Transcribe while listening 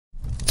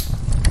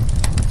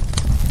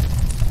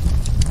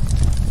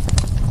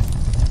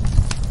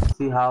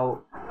see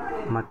how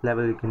much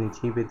level you can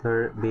achieve with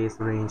her. Base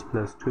range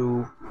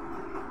 +2.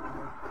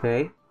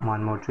 Okay,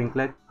 one more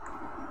trinket.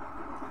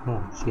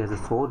 Oh, she has a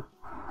sword.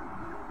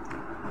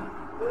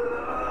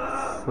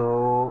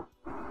 So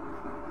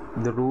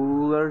the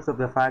rulers of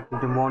the Fire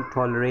Kingdom won't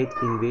tolerate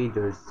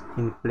invaders,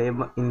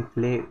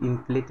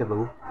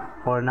 inflatable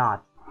or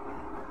not.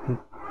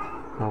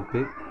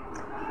 Okay.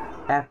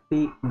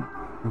 FP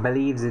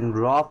believes in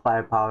raw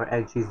firepower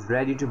and she's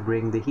ready to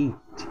bring the heat.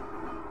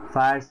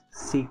 Fires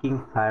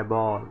seeking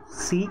fireballs.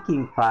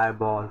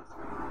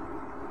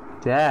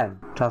 Damn,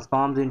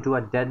 transforms into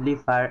a deadly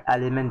fire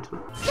elemental.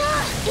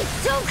 It's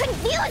so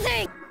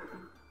confusing!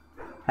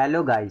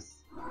 Hello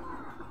guys,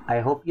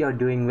 I hope you are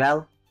doing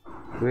well.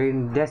 We're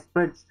in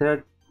desperate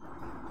search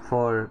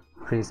for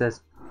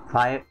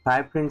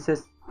Fire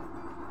Princess.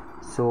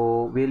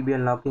 So we'll be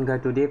unlocking her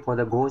today for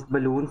the ghost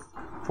balloons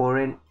for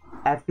an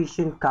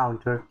efficient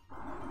counter.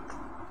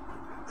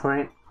 To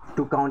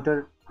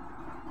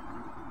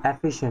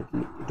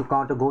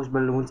counter ghost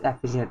balloons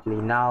efficiently.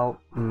 Now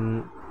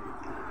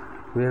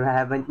we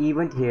have an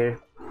event here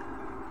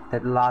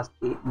that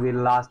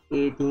will last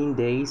 18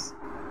 days.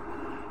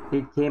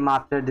 It came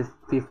after the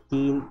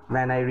 15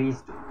 when I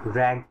reached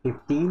rank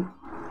 15,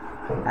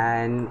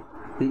 and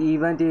the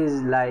event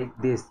is like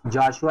this: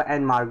 Joshua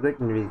and Margaret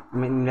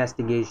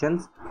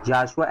investigations.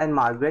 Joshua and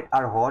Margaret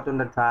are hot on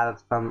the trail of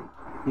some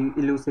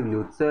elusive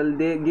loot, so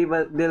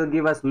they'll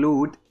give us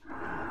loot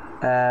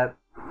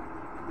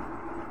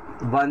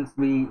once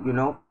we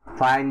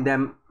find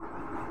them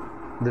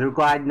the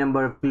required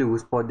number of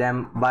clues for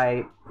them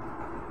by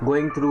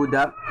going through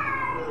the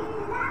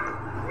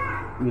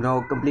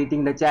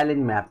completing the challenge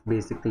maps.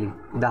 Basically,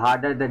 the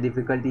harder the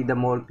difficulty, the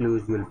more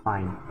clues you'll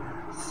find.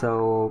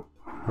 So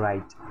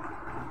right,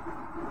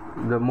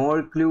 the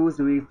more clues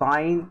we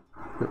find,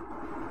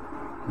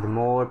 the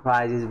more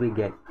prizes we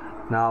get.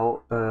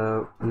 Now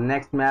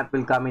next map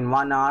will come in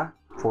 1 hour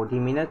 40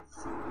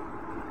 minutes,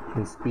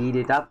 and speed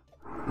it up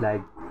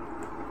like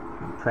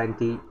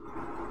 20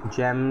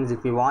 gems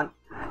if you want.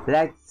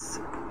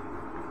 Let's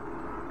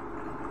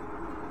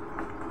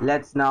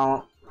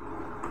now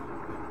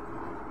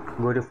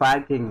go to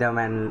Fire Kingdom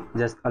and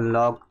just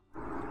unlock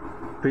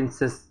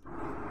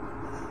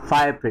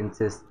Fire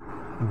Princess.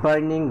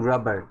 Burning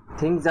rubber.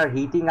 Things are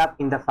heating up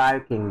in the Fire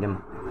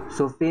Kingdom,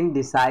 so Finn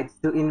decides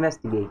to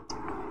investigate.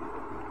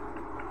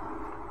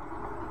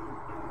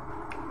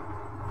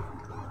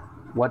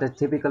 What a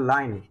typical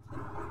line.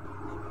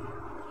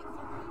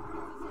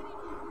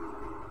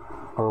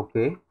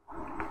 Okay.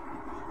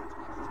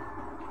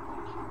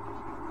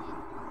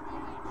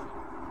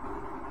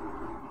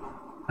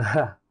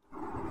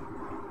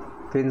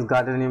 Finn's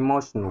gotten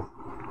emotional.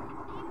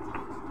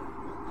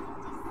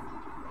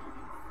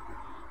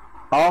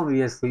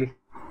 Obviously.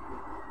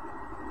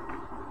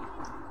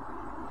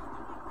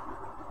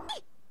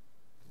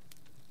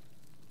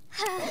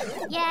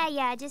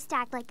 Yeah, just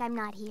act like I'm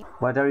not here.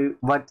 What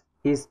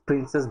is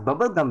Princess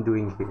Bubblegum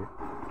doing here?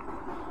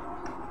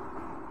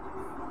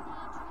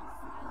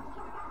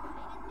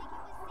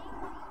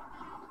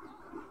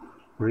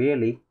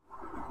 Really?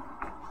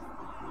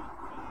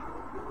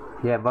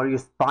 Yeah, were you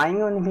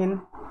spying on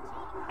him?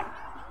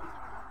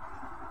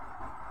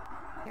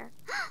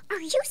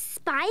 Are you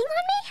spying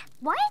on me?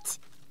 What?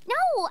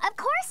 No, of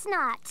course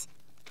not.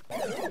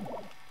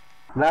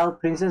 Well,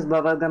 Princess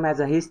Bubblegum has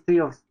a history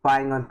of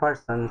spying on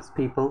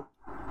people.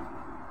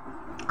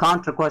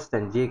 Counter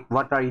question, Jake,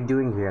 what are you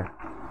doing here?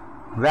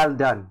 Well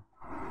done.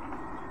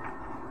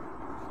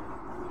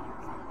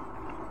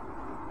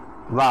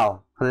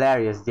 Wow,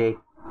 hilarious, Jake.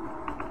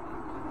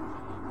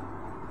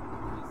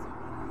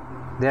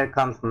 There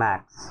comes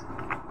Max.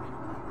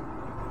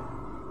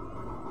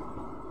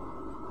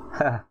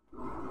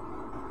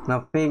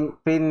 Now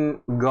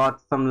Finn got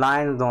some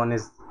lines on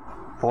his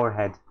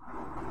forehead.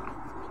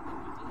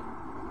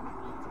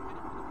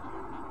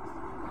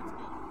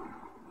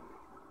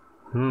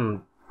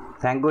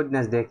 Thank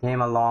goodness they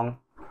came along.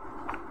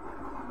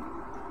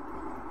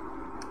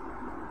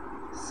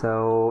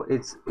 So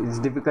its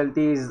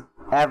difficulty is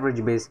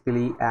average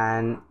basically.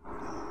 And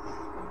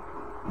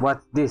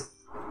what's this?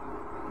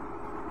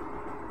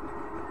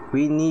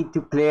 We need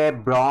to clear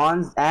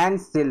bronze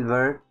and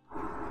silver,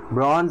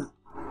 bronze,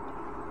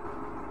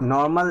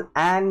 normal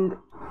and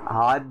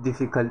hard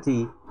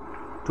difficulty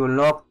to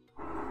unlock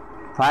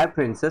Fire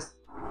Princess.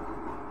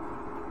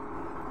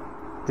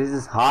 This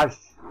is harsh.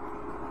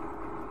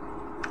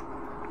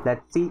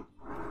 Let's see.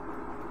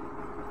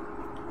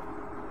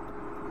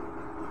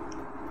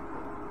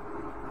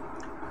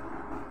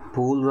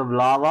 Pools of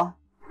lava.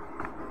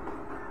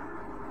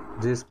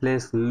 This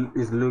place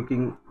is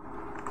looking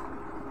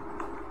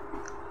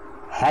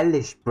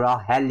hellish, bro,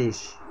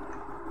 hellish.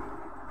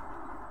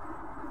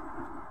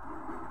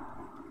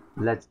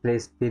 Let's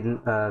place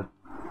Finn.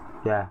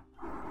 Yeah,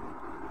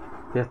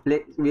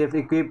 we have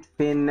equipped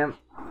Finn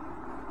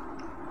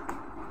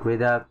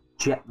with a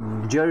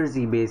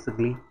jersey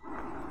basically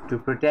to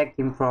protect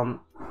him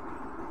from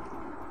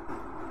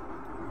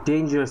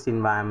dangerous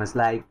environments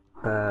like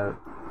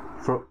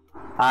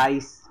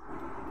ice,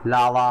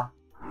 lava,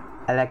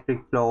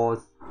 electric floors.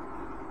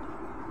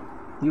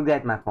 You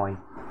get my point.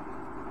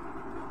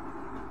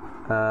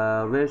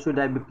 Where should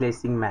I be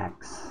placing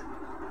max?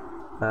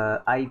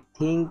 I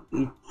think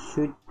it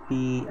should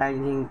be, I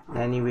think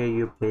anywhere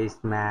you place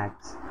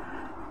max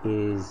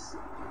is,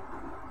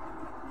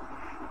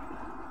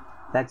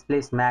 let's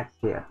place max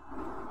here.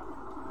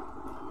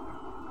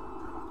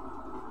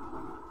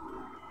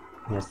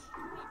 Yes.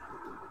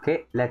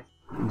 Okay, let's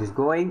just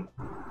going.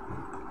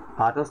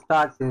 Auto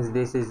start, since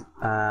this is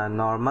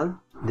normal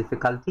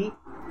difficulty.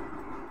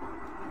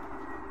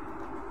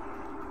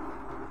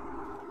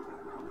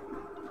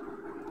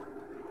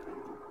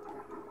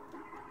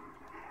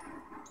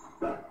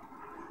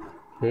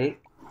 Okay,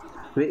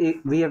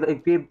 we have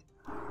equipped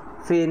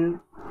Finn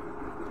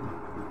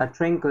a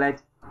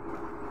trinket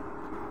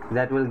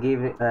that will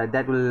give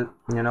that will,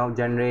 you know,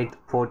 generate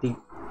 40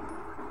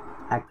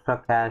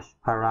 extra cash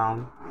per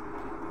round.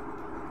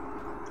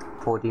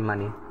 40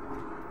 money,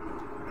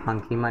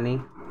 monkey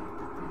money.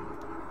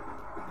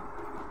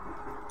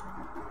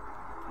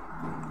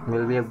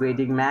 We'll be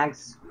upgrading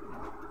Max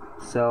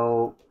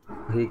so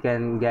he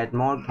can get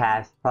more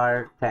cash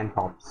per 10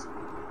 pops.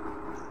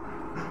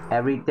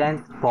 Every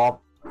 10th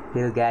pop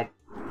he'll get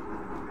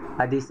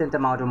a decent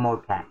amount of more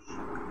cash,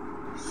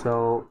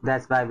 so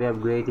that's why we're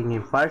upgrading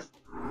him first.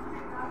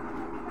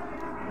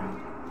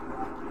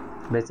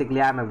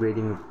 Basically I'm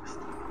upgrading him first.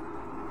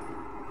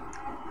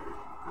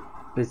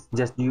 It's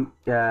just you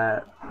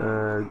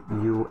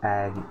you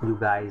and you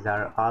guys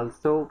are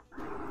also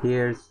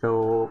here,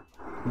 so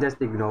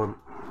just ignore.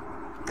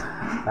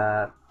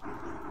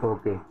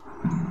 Okay.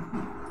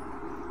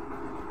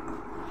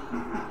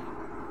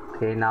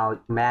 Okay, now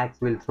Max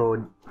will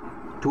throw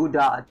 2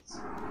 darts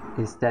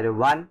instead of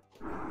 1.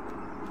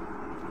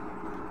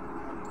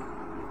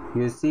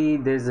 You see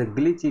there's a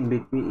glitch in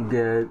between.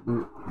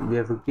 We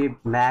have to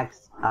keep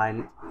Max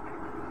and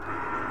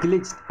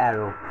glitched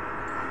arrow,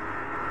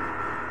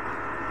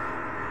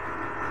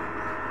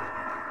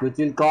 which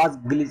will cause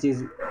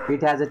glitches.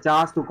 It has a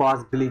chance to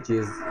cause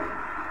glitches,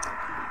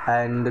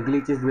 and the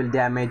glitches will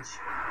damage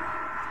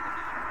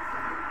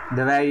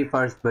the very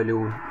first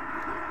balloon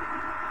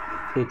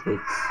it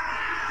hits.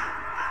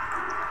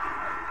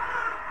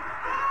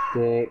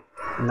 Okay,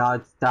 now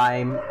it's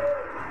time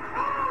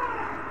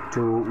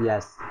to,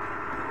 yes,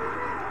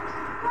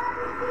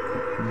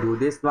 do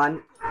this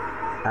one.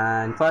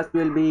 And first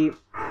we'll be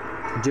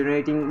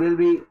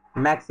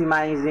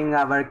maximizing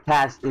our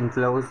cash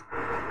inflows.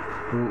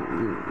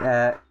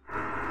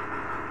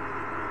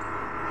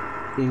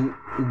 In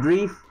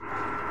brief,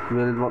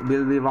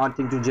 we'll be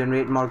wanting to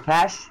generate more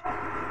cash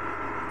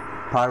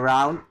per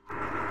round,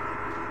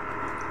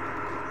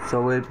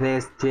 so we'll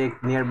place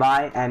Jake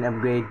nearby and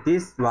upgrade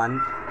this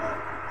one.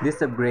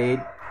 This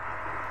upgrade,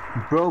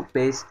 broke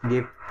paste,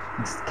 gives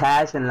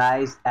cash and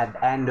lives at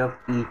the end of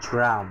each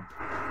round.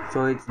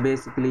 So it's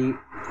basically,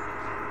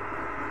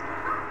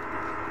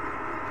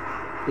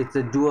 it's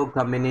a duo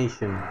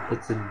combination.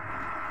 It's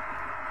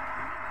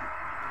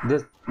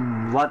this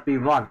what we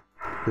want.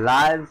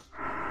 Lives,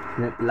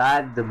 if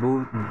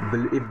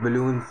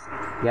balloons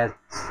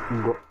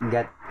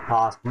get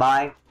passed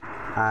by,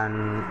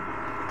 and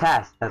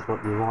cash. That's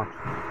what we want.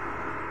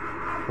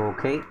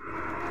 Okay,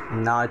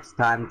 now it's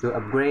time to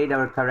upgrade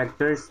our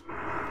characters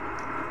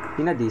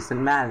in a decent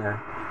manner.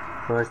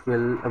 First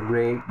we'll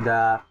upgrade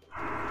the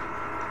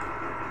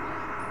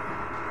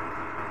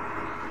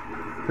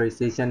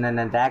precision and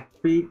attack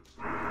speed,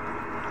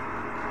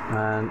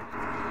 and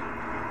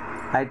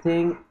I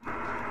think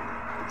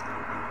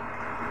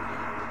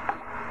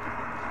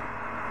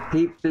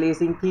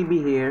placing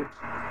PB here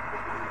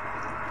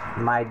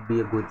might be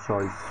a good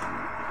choice.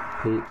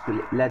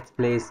 Let's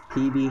place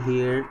PB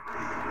here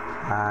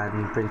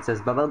and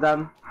Princess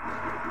Bubblegum.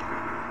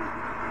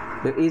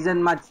 There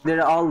isn't much.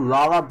 There are all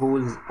lava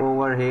pools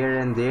over here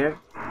and there.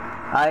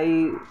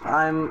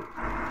 I'm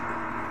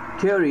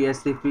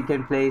curious if we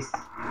can place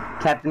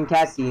Captain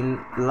Cassie in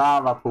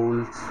lava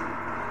pools.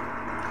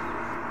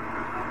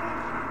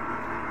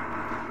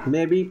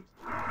 Maybe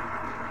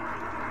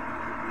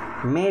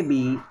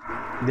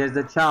there's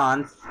a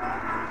chance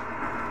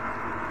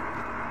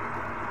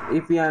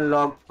if we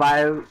unlock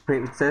 5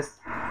 princess,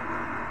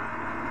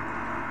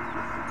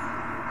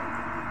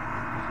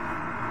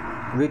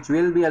 which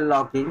we will be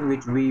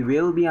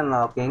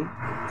unlocking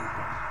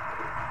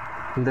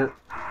in the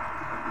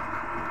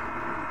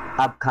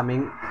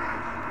upcoming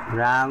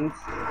rounds,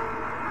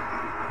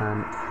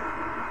 and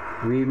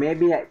we may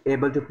be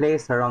able to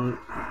place her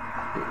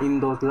in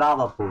those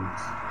lava pools.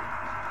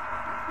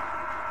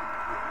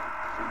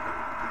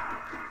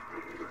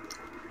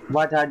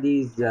 What are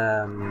these? There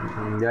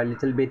are a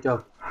little bit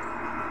of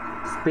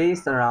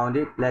space around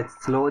it. Let's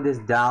slow this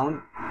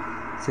down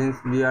since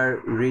we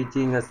are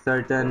reaching a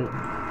certain.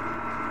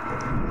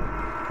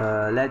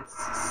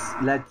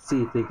 Let's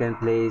see if we can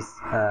place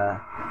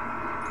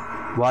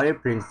Warrior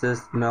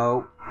Princess.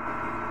 No.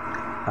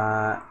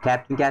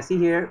 Captain Cassie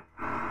here.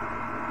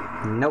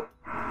 Nope.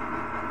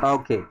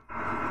 Okay.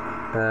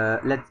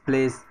 Let's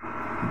place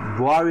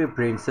Warrior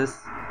Princess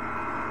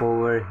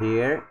over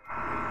here.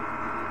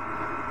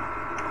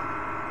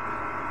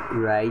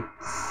 Right,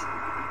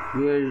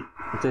 we're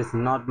just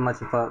not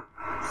much of a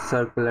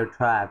circular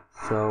track,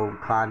 so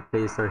can't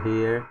place her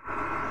here.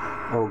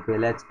 Okay,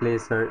 let's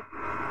place her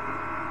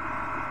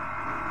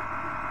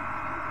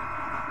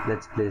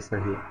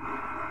here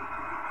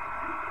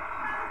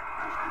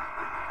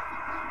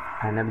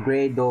and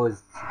upgrade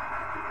those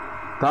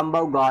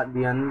Gumball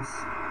Guardians.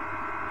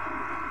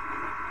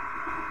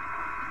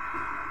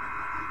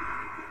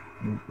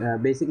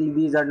 Basically,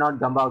 these are not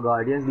Gumball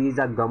Guardians, these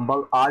are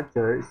Gumball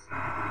Archers,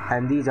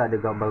 and these are the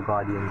Gumball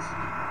Guardians.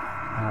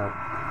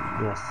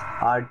 Yes,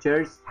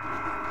 Archers.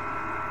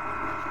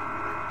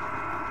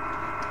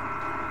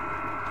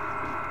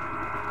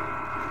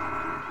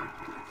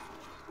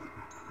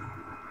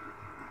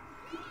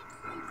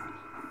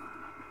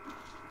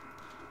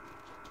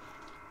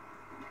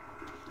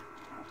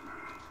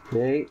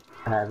 Okay,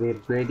 we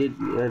upgraded,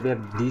 we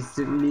have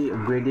decently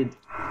upgraded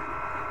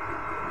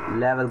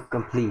level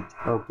complete.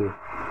 Okay,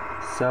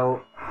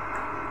 so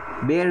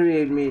bear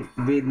with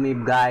me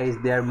guys,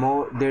 there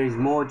is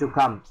more to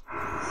come.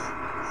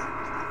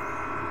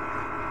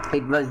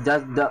 It was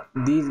just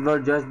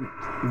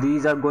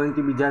these are going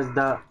to be just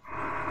the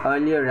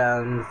earlier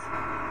rounds.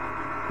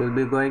 We'll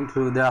be going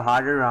through the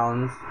harder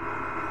rounds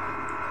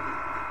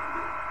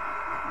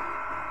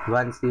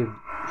once we've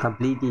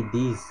completed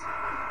these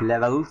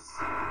levels.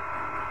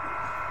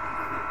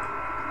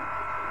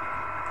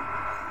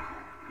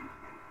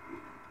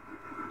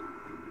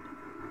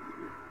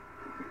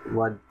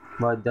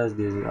 What does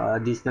this?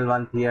 Additional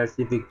 1 pierce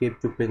if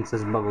equipped to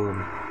Princess Bubble.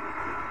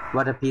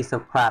 What a piece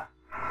of crap.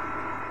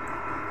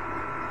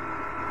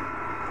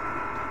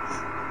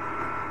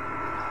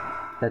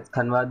 Let's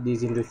convert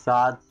these into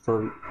shards,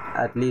 so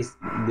at least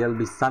there'll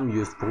be some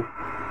useful.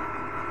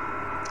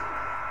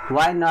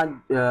 Why not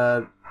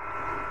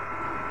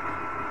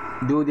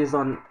do this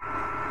on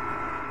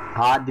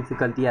hard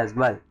difficulty as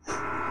well?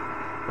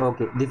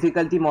 Okay,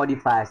 difficulty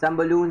modifier. Some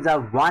balloons are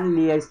 1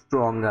 layer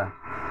stronger.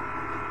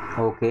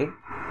 Okay,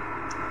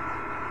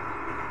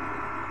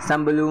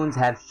 some balloons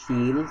have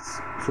shields,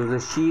 so the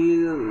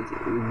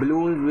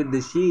balloons with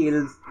the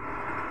shields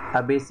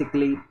are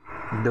basically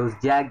those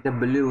jagged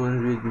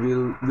balloons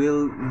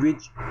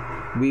which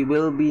we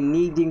will be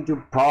needing to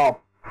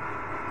pop.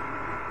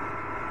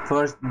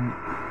 First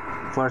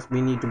we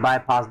need to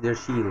bypass their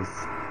shields,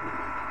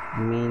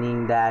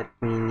 meaning that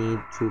we need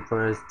to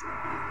first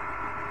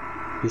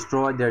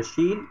destroy their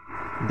shield,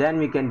 then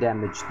we can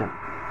damage them.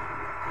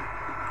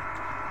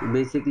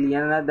 Basically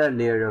another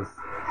layer of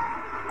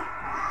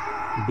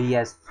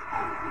BS.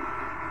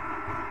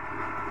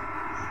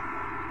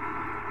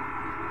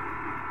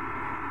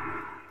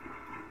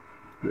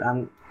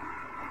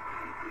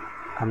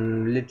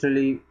 I'm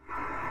literally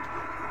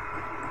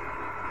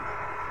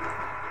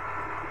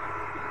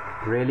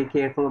really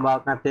careful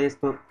about my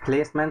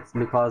placements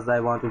because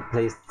I want to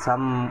place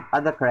some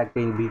other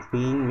character in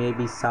between,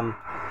 maybe some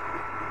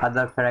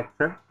other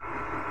character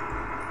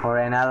or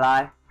an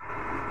ally.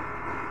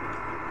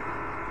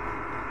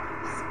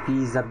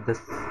 Speeds up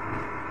this.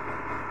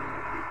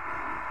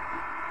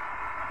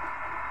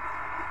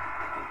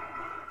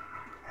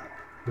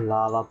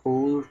 Lava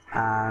pools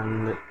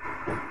and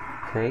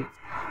okay.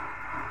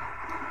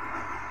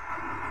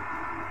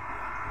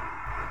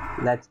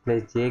 Let's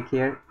place Jake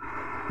here.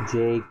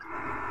 Jake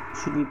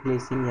should be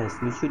placing, yes,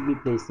 we should be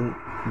placing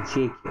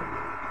Jake here.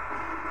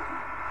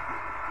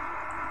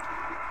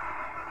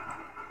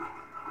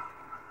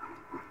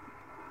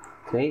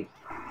 Okay.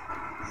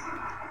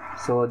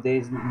 So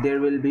there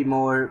will be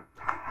more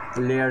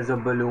layers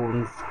of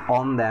balloons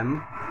on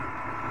them,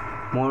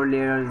 more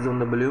layers on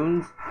the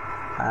balloons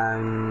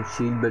and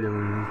shield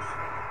balloons.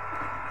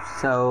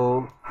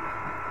 So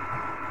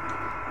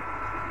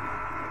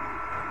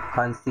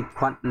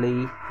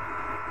consequently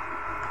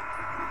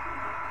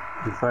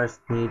we first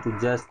need to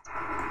just,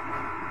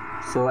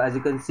 so as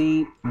you can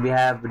see we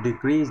have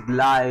decreased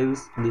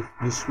lives,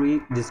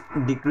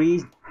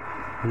 decreased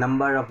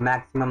number of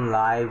maximum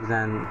lives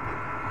and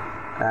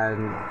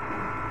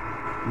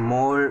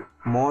more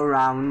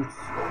rounds.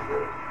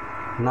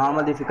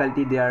 Normal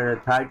difficulty there are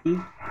 30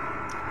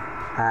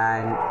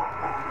 and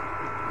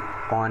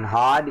on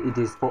hard it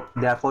is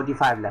there are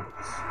 45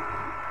 levels,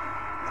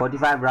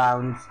 45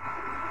 rounds,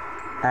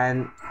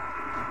 and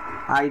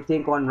I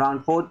think on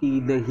round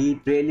 40 the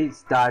heat really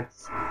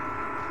starts,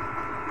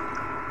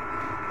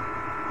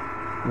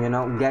 you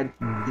know,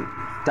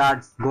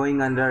 starts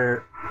going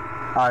under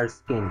our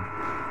skin.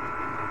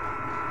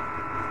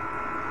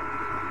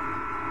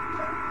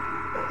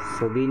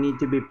 So we need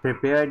to be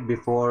prepared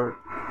before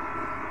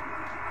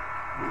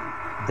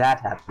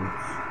that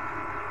happens,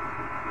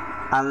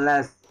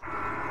 unless,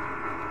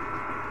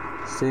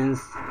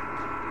 since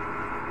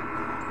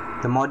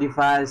the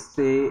modifiers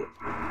say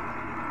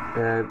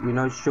you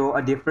know, show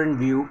a different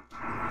view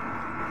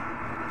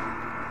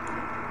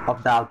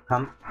of the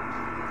outcome,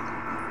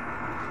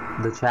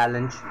 the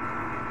challenge.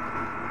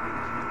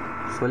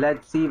 So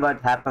let's see what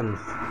happens.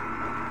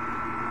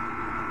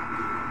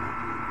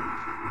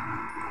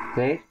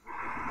 Okay,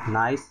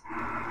 nice.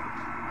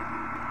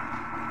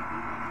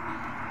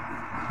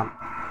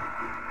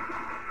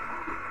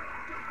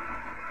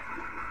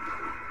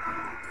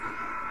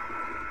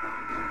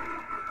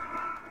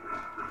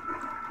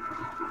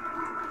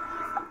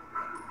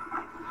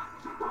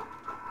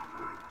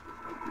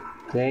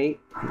 Okay,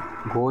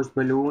 ghost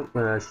balloon,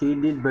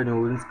 shielded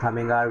balloons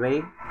coming our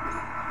way.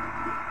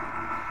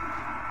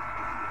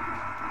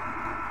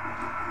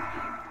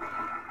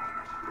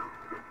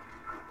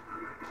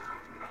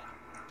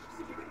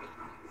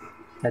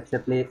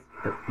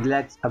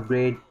 Let's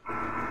upgrade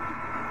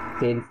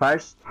Kane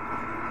first,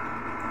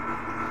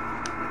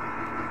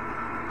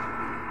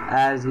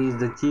 as he's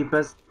the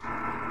cheapest,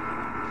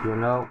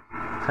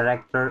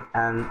 character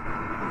and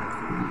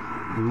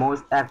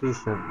most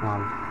efficient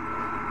one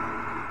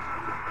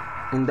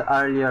in the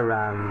earlier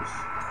rounds.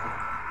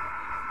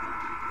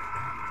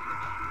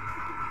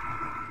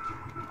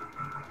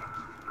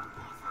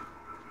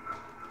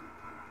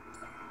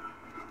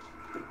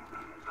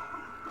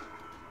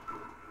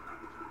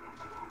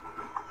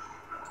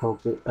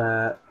 Okay,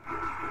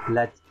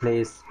 let's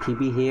place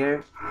PB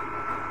here.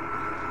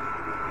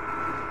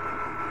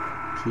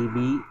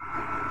 PB.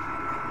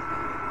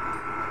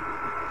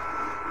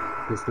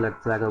 This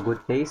looks like a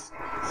good place.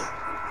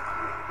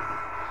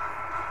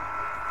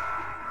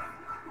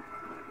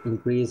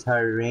 Increase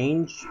her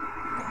range,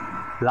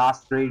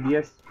 blast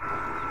radius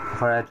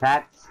for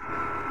attacks.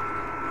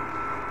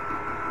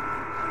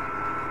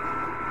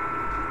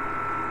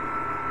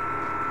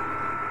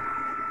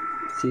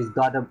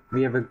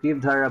 We have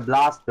equipped her a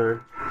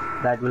blaster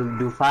that will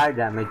do fire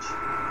damage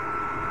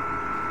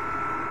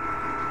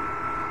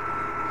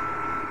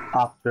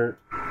after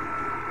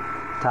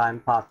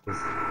time passes.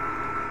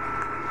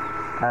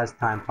 As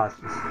time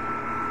passes.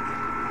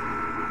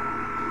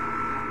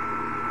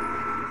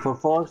 For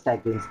 4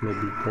 seconds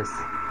maybe, yes.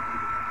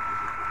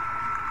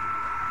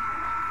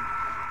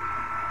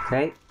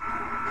 Okay.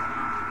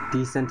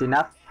 Decent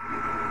enough.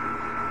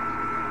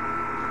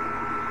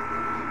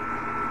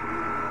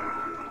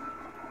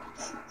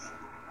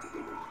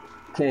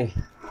 Okay,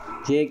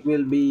 Jake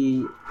will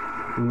be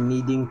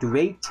needing to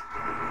wait,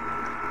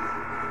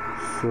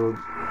 so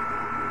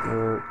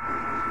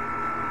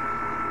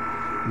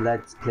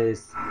let's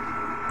place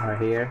her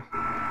here.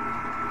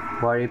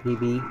 Warrior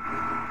PB.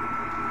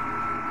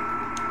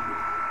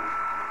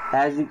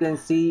 As you can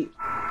see,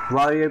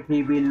 Warrior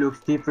PB looks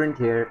different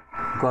here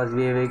because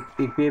we have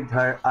equipped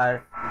her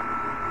a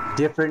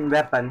different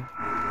weapon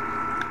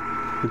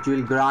which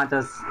will grant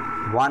us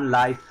 1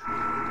 life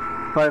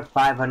per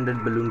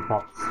 500 balloon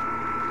pops.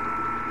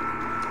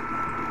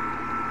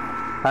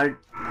 Her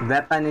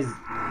weapon is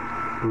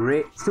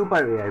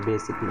super rare,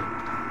 basically.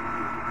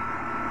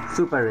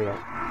 Super rare.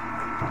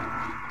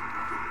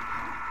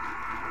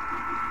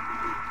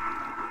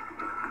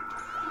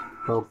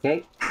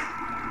 Okay.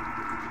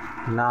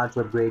 Now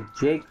to upgrade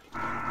Jake.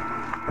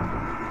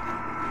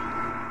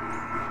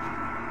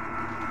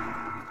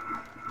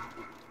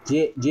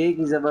 Jake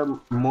is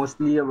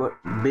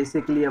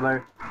basically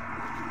our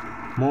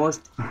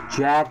most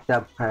jacked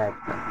up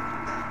character.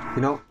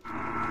 You know,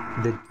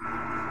 the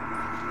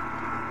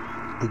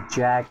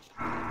Jack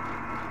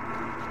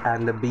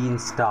and the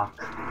Beanstalk.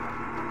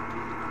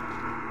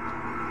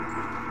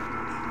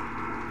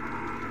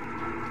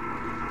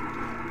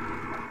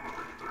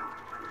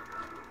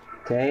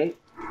 Okay.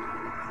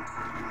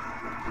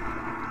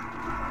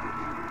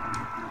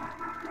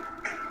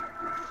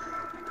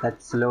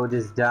 Let's slow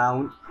this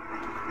down.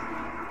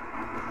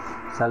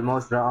 It's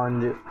almost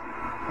around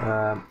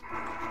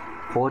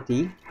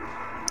 40.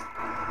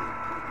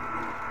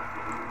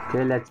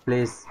 Okay, let's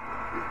place,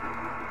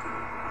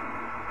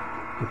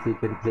 if we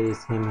can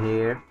place him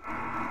here.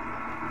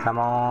 Come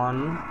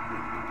on.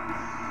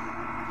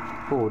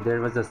 Oh,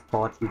 there was a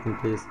spot we can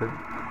place him.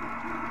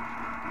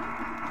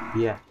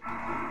 Yeah,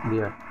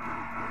 there.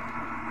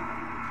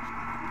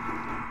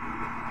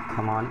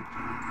 Come on.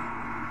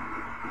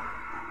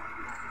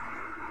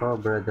 Oh,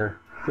 brother.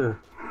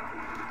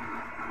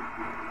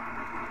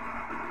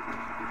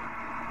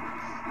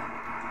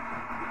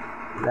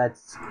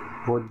 Let's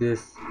put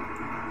this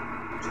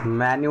to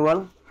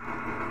manual.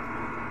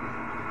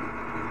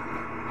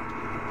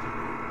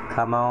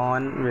 Come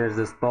on, where's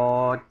the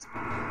spot?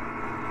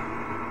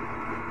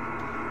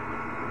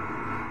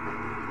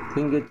 I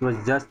think it was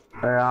just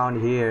around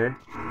here.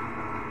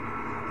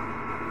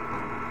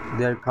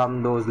 There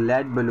come those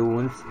lead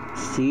balloons,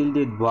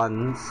 shielded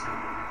ones.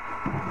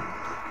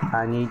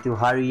 I need to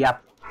hurry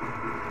up.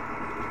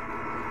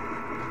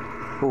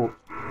 Oh,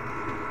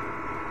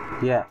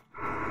 yeah,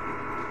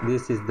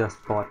 this is the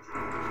spot.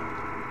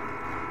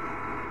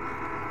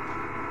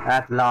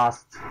 At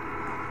last.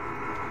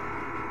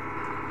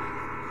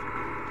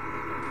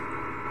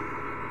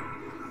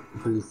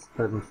 Increase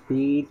some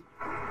speed.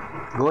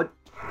 Good.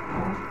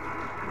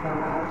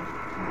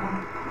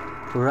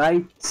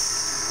 Right.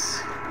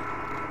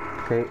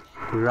 Okay,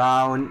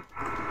 round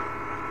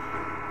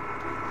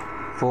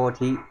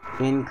 40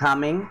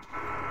 incoming.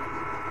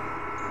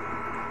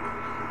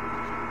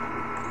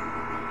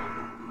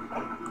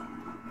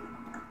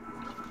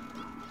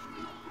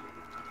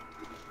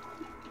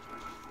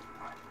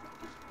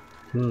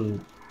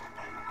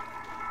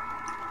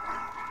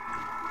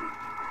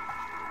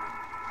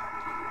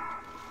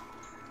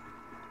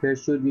 Where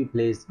should we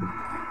place it?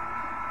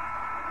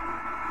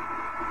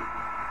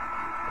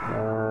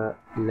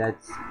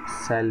 let's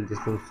sell this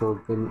one so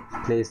we can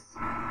place.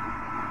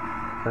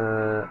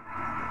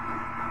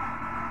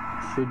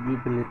 Should we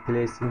be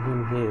placing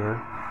him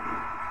here?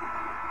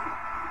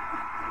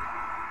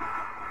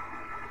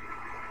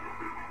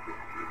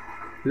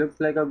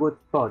 Looks like a good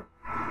spot.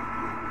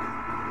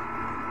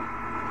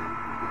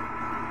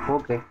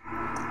 Okay.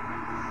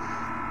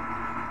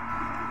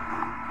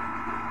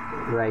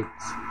 Right.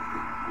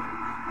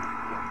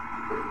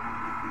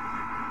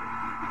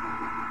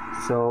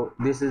 So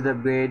this is the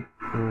blade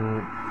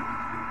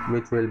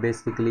which will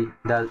basically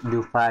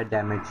do fire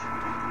damage.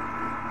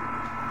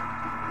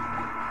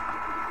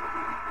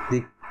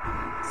 The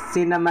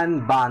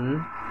cinnamon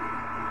bun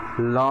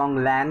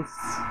longer lance.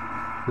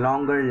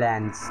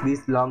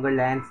 These longer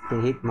lance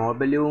can hit more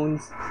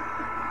balloons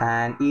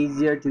and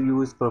easier to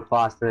use for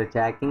faster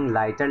attacking.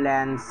 Lighter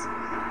lance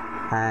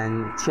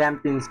and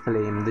champion's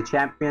flame. The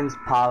champion's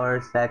power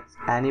sets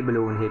any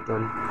balloon hit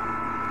on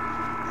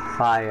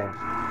fire.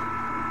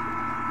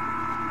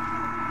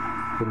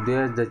 So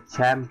there's the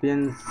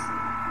champion's,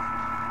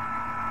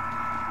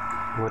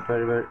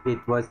 whatever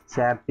it was,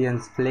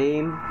 champion's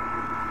flame.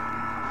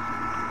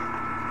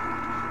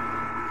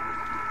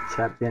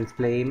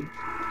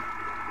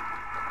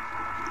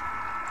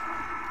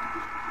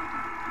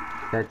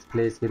 Let's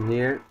place him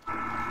here.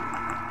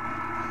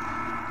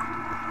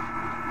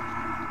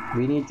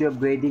 We need to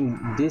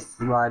upgrading this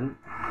one.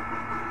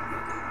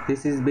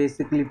 This is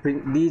basically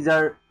these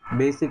are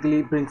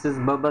basically Princess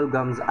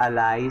Bubblegum's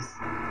allies,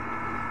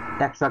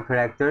 extra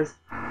characters.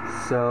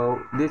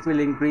 So this will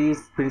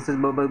increase Princess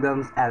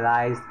Bubblegum's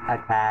allies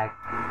attack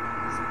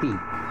speed.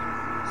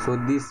 So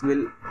this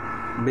will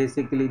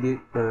basically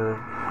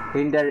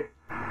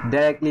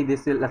indirectly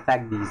this will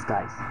affect these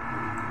guys,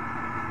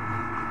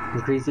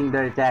 increasing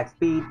their attack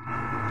speed.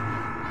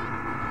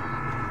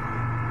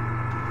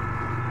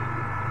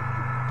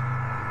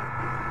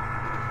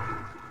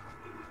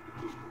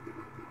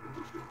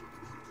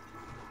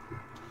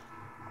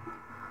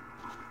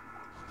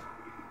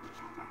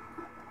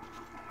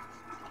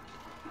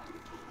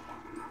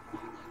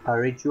 A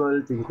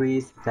ritual to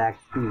increase attack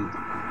speed.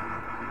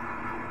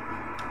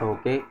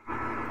 Okay,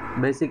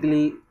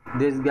 basically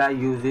this guy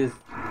uses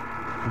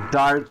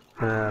dark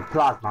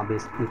plasma,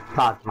 basically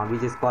plasma,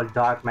 which is called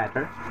dark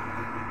matter.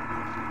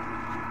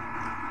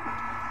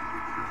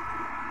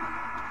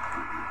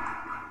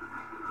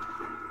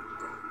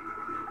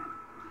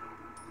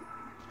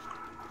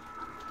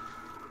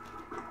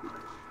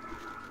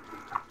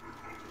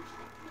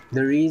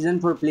 The reason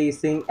for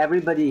placing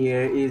everybody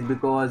here is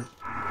because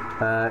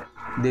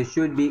they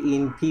should be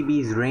in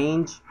PB's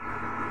range,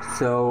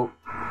 so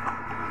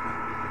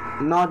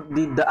not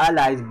the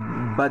allies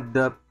but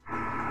the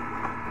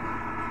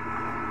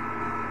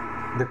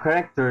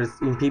characters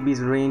in PB's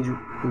range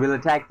will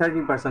attack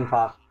 30%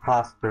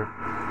 faster,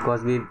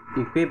 because we've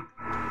equipped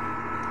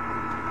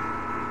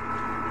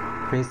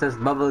Princess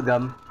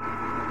Bubblegum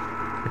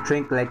a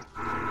trinket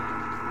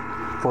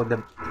for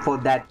the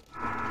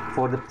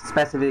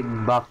specific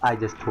buff I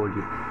just told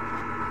you.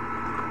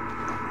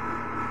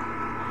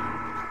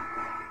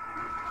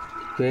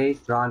 Okay,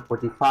 it's round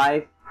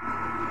 45.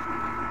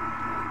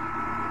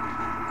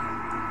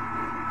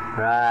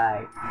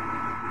 Right.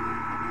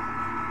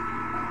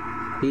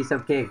 Piece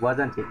of cake,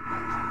 wasn't it?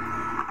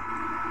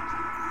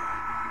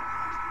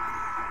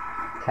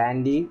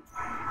 Candy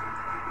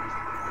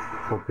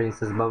for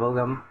Princess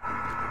Bubblegum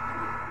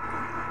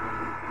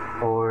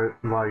or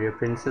Warrior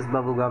Princess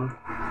Bubblegum.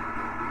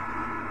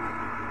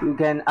 You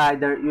can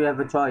either, you have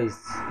a choice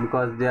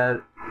because they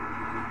are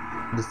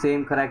the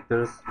same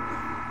characters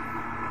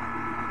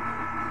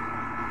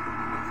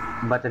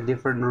but a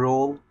different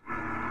role,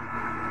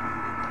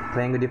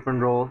 playing a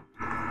different role.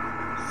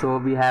 So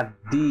we have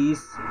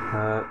these,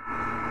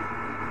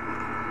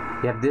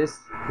 we have this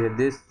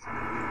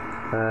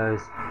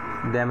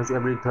damage to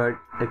every third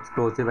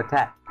explosive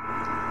attack.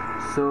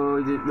 So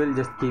it will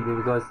just keep it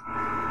because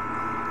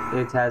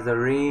it has a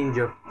range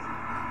of,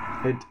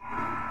 it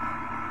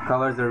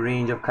covers a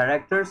range of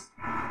characters.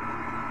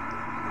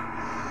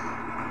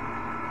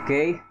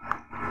 Okay,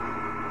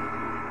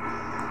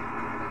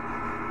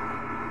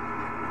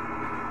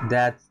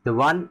 that's the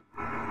one.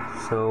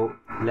 So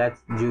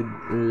let's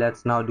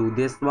now do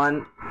this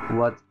one.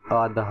 What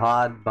are the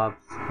hard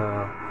buffs?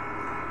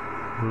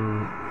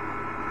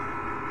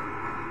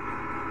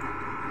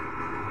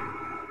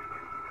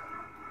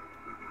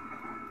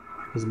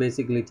 It's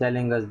basically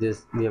telling us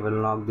this. We have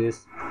unlocked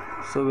this,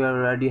 so we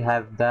already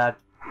have that.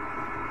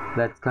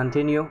 Let's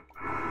continue.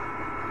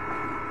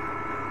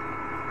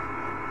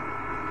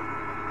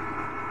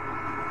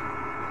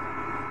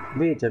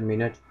 Wait a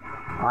minute,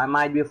 I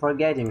might be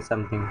forgetting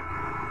something.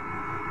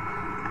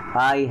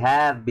 I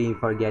have been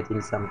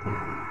forgetting something.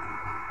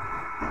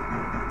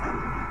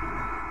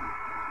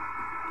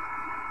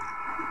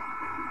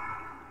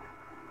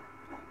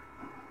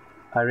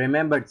 I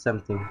remembered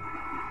something.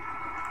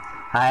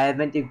 I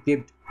haven't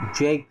equipped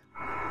Jake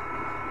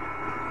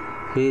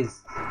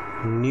his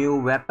new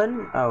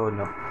weapon. Oh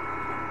no,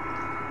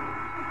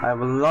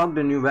 I've unlocked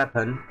a new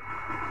weapon,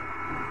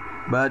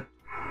 but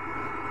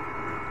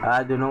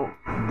I don't know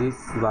this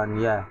one.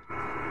 Yeah,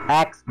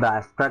 Axe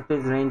Bash.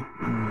 Characters range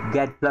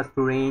get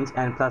 +2 range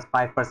and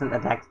 +5%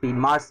 attack speed.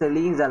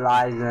 Marceline's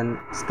allies and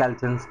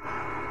skeletons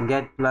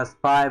get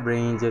 +5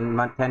 range and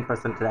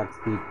 10% attack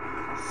speed.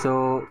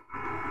 So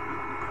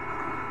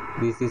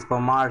this is for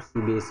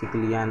Marcy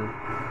basically, and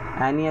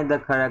any other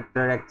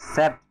character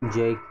except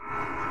Jake.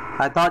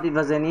 I thought it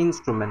was an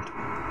instrument.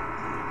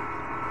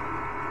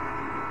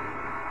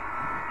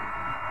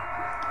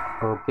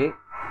 Okay.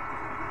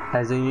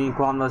 As the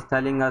unicorn was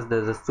telling us,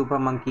 there's a super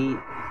monkey,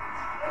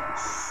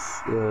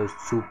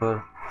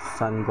 super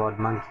sun god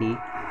monkey.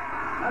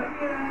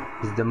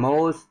 Is the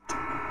most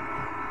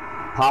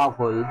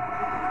powerful,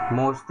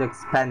 most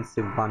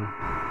expensive one.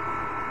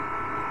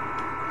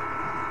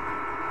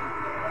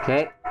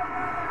 Okay.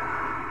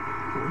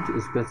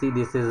 As you can see,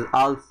 this is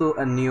also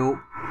a new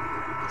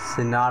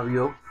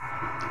scenario,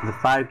 the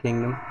Fire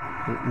Kingdom.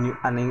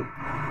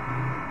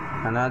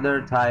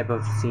 Another type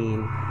of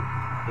scene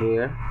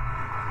here.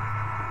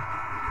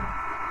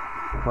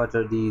 What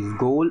are these?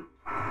 Gold.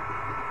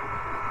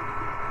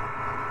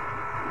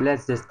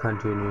 Let's just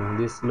continue.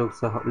 This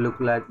looks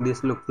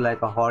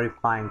like a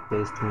horrifying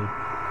place to me.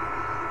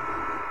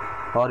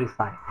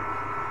 Horrifying.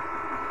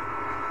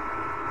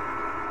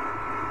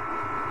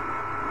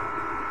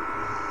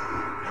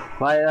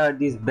 Why are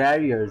these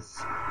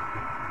barriers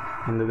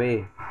in the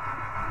way?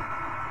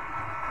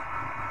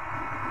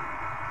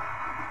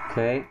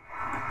 Okay.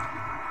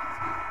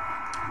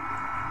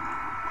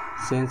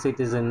 Since it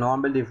is a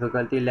normal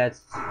difficulty,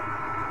 let's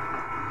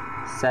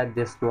set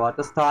this to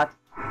auto start.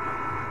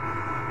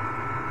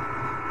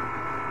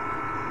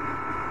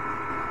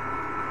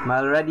 I'm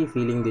already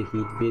feeling the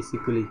heat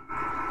basically.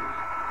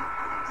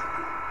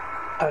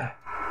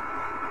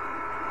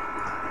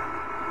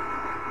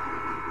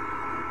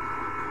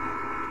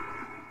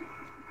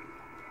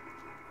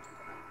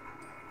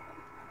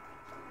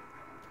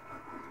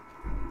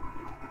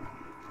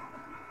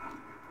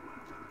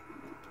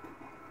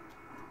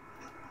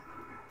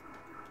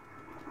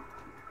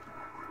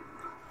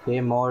 Okay,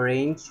 more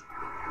range.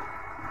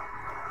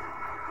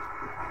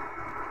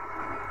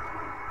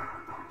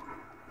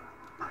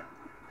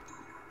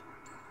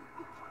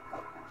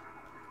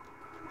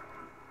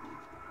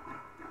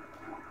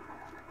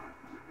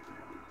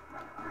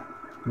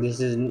 This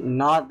is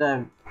not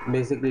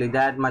basically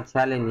that much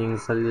challenging,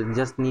 so you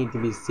just need to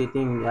be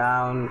sitting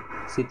down,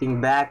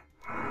 sitting back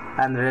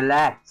and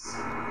relax.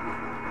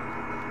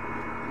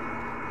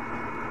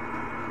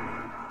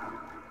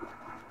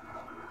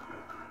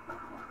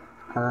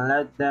 And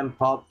let them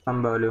pop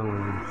some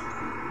balloons.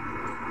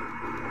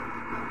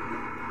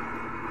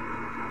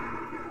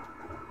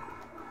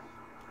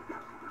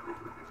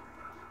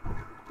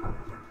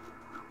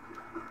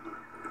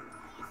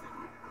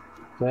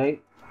 Okay,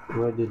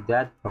 where did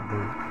that come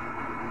from?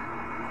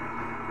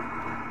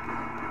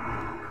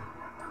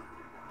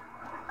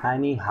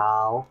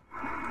 Anyhow,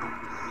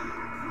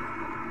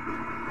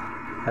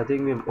 I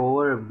think we've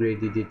over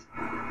upgraded it.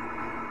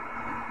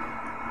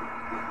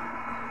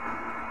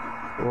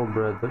 Oh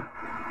brother,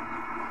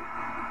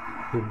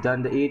 we've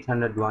done the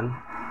 800 one.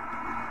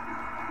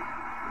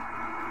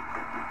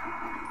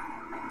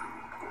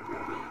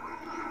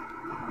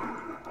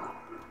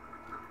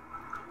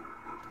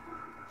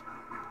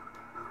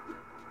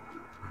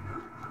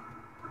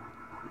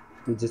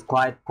 Which is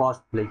quite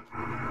costly.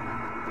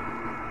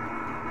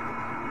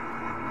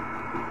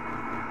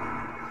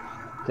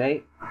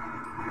 Okay,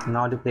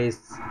 now to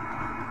place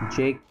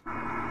Jake.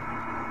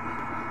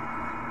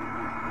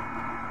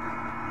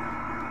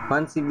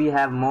 Once we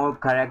have more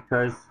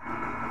characters,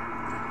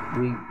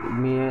 we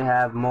may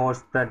have more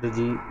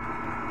strategy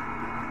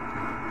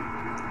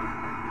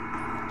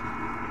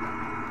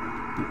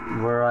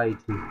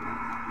variety.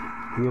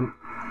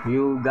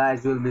 You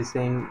guys will be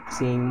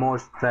seeing more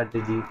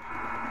strategy,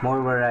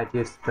 more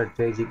variety of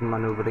strategic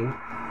maneuvering.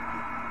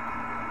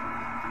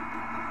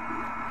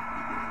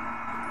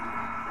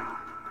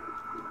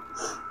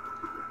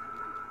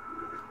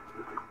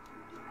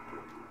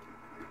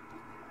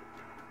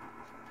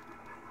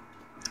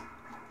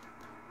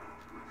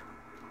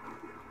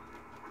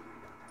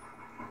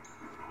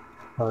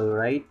 All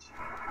right,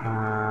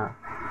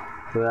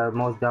 we are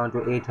almost down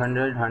to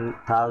 800,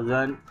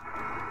 1,000.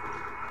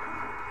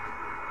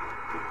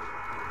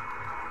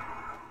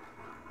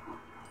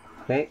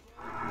 Okay,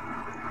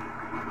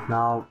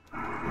 now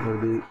we'll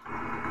be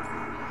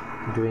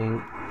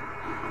doing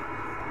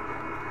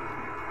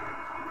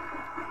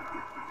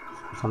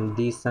some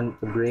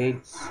decent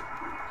upgrades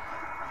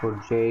for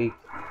Jake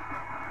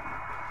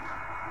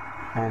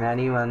and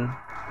anyone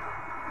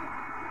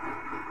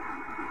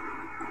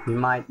we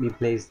might be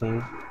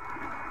placing.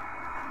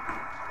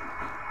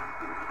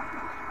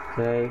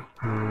 Okay,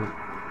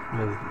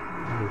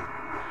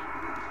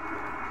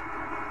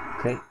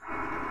 okay,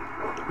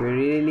 we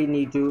really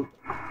need to,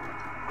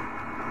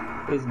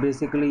 it's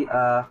basically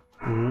a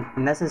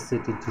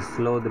necessity to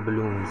slow the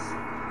balloons.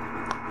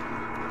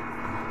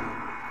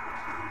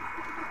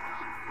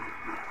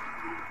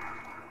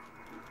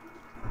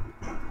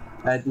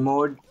 At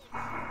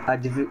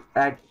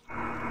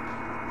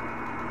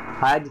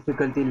high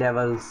difficulty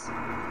levels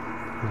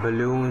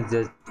balloons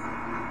just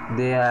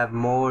they have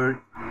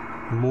more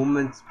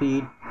movement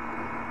speed,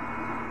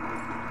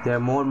 there are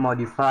more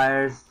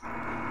modifiers,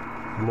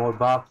 more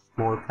buffs,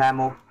 more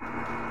camo.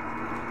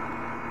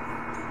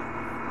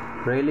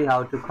 Really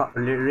hard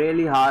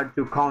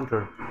to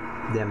counter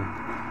them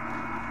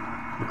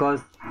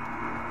because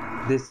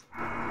this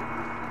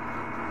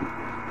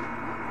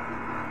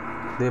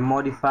the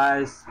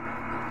modifiers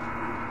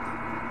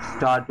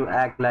start to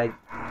act like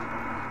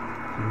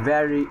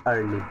very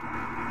early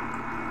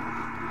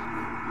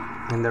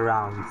in the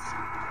rounds.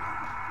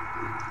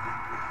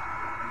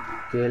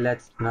 Okay,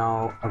 let's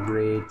now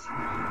upgrade.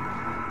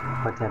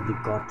 What have we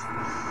got?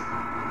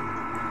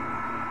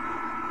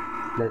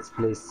 Let's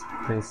place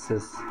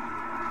princess,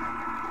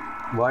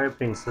 warrior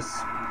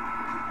princess.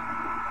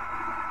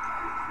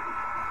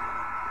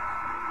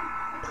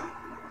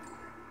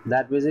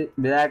 That was it.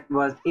 That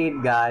was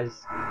it,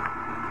 guys.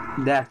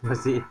 That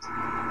was it.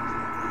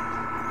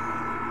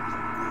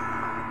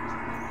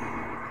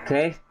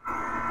 Okay.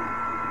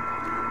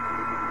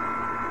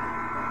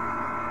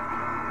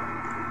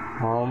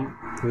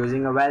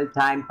 Using a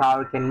well-timed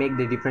power can make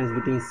the difference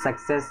between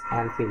success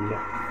and failure.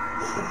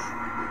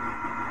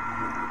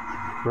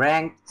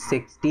 Ranked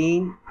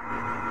 16.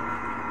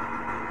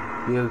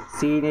 You've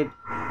seen it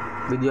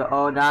with your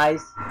own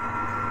eyes.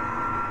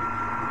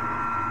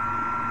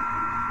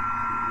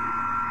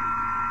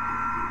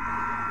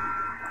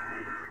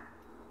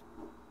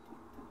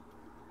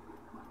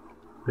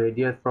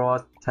 Radial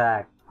frost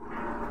attack.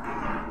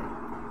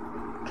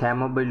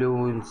 Camo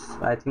balloons.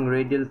 I think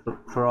radial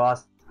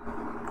frost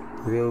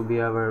will be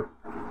our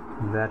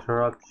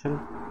better option.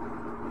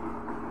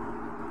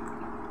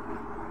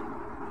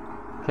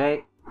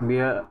 Okay, we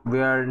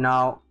are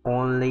now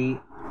only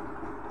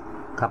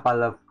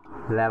couple of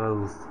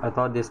levels. I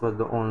thought this was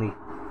the only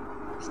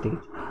stage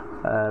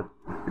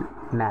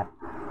map.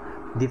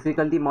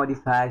 Difficulty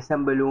modifier.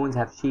 Some balloons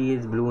have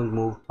shields. Balloons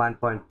move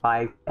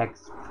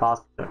 1.5x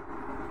faster.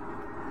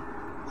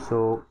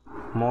 So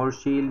more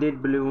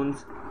shielded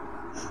balloons.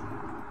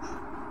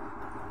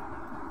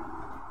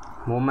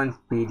 Movement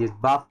speed is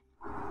buffed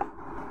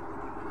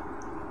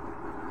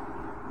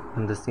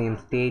on the same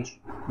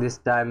stage. This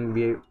time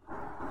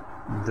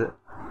the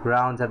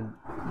rounds have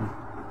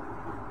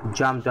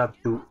jumped up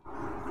to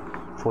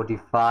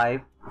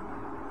 45.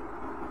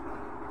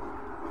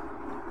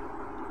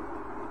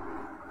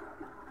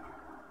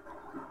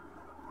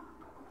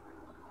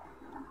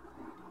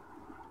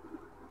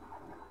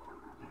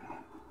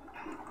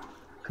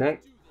 Okay,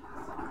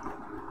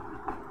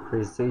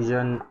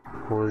 precision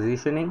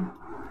positioning.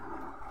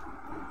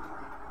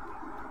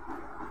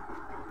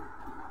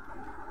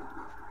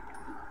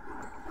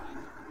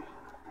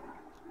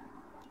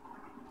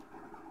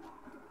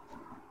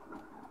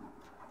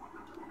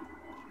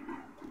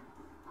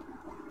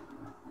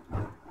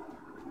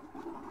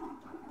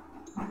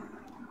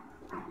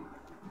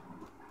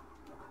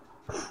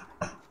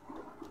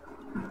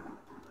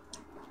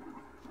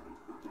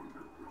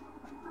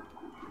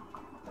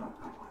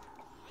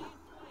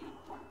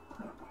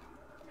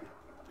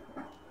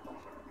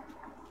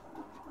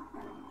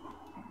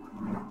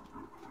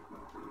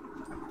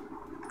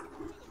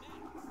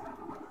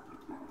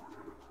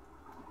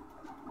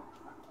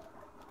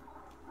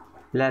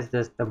 Let's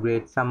just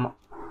upgrade some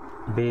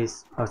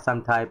base or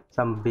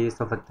some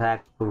base of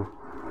attack to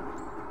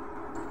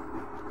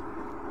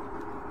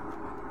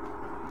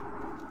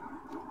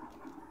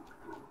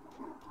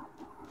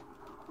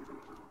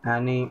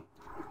any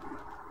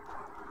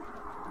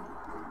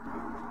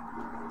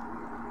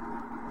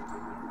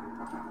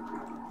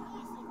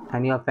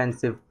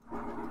offensive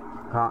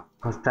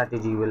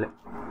strategy will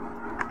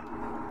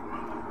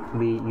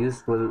be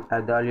useful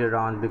at the earlier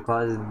rounds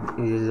because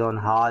it is on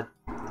hard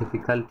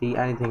difficulty.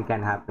 Anything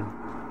can happen.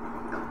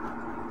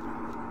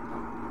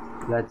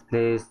 Let's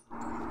place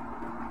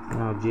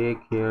Jake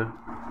here.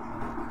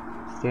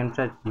 Same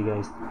strategy,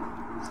 guys.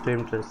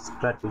 Same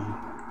strategy.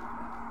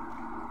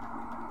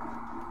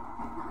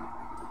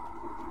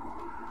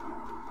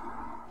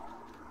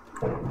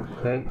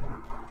 Okay,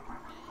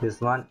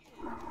 this one.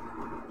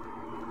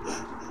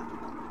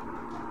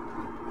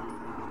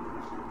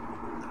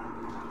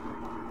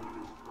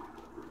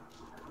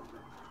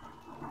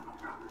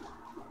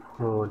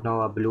 Oh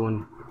no, a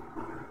balloon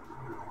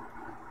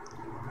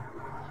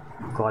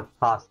got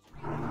past.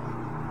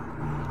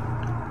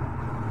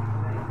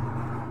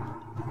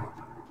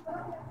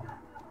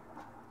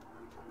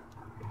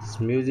 This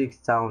music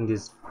sound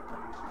is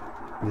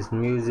this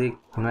music,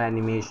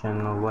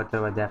 animation or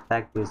whatever the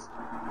effect is.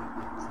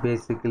 It's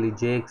basically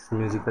Jake's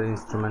musical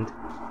instrument.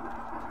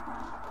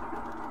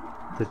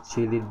 The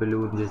shielded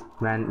balloon just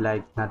went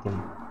like nothing.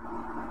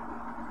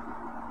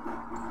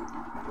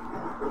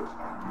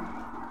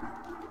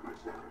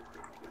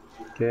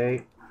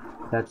 Okay,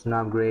 that's an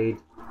upgrade.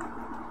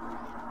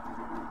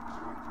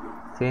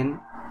 Thin,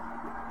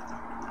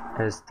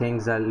 as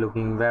things are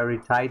looking very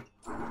tight.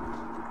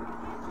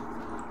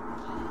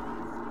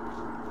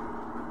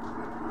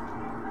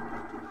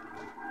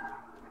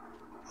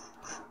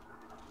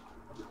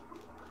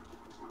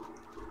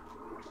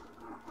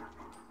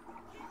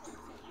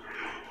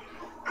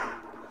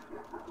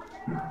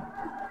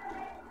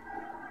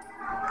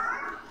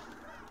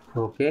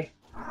 Okay.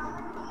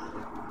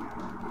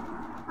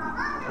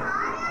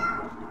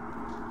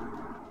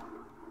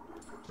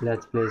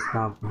 Let's place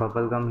now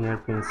bubblegum here,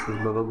 Princess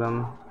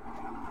Bubblegum.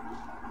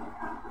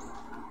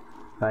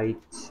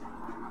 Right.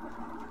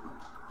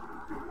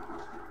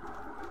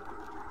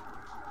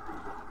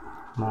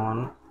 Come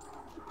on.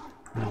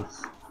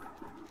 Nice.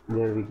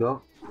 There we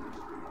go.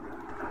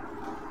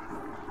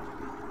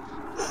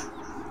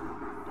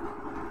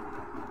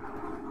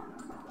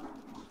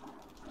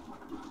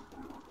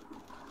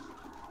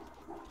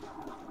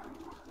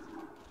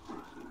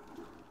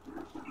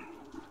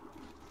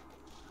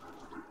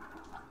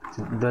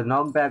 The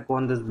knockback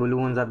on these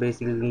balloons are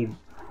basically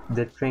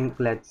the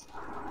trinkets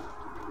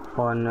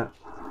on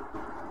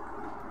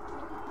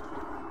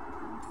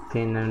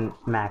Finn and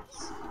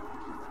Max.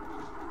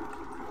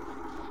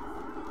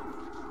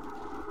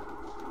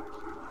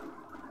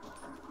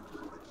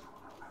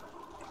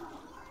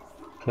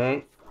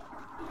 Okay.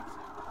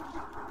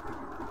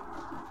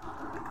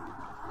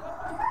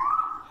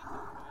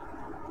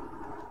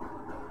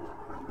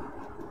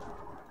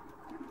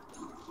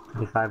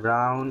 $25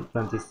 round,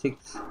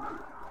 26.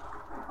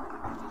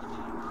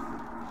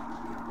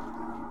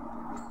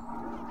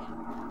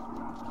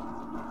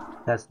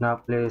 Let's now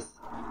place,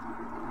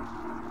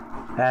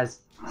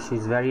 as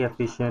she's very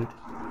efficient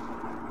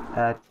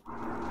at,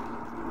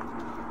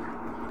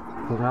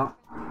 you know,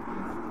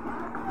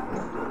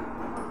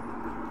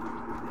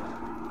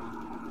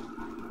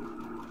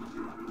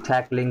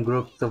 tackling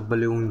groups of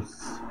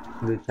balloons.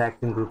 We're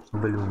tackling groups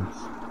of balloons.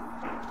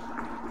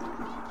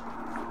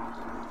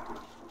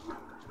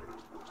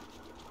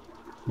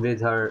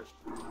 With her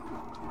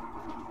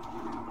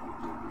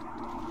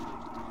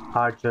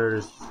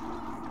archers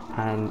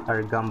and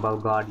her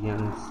gumball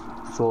guardians,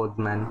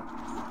 swordsmen.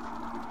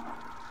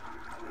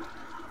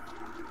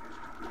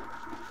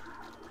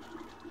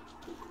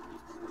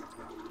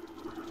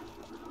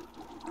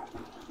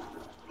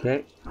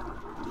 Okay.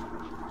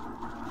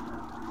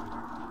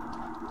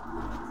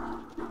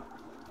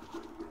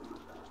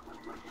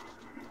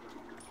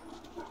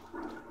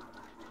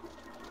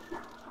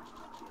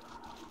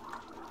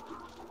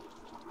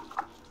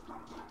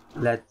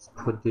 Let's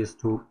put this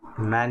to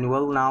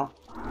manual now.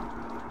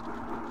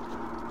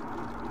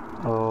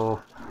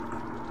 Oh,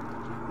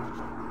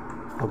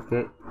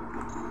 okay.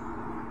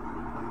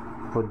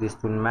 Put this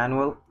to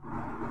manual.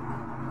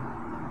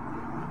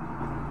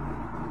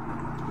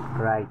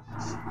 Right.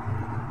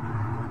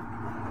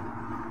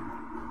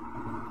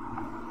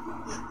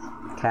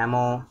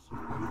 Camo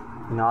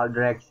in all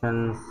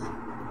directions.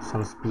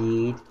 Some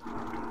speed.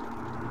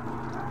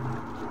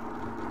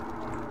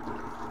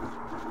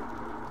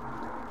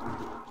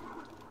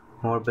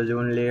 More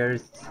balloon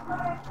layers.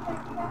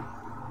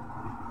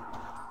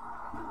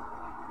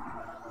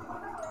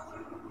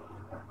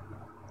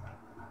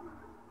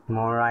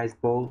 More ice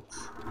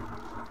bolts.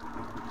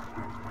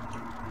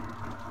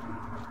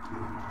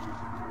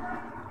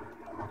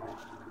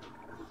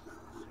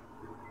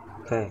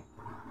 Okay.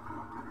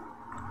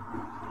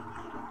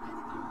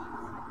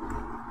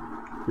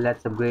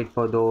 Let's upgrade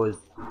for those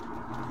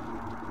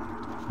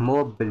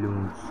more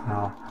balloons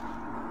now.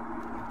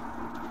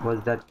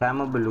 Was that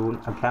camo balloon?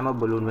 A camo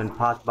balloon went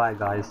past by,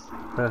 guys.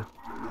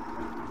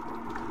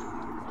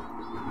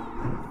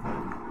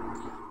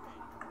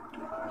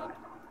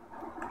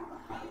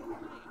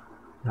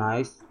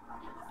 Nice.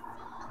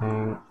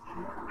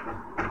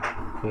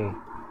 Okay.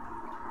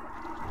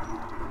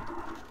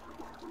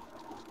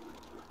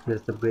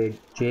 Let's upgrade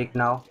Jake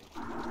now.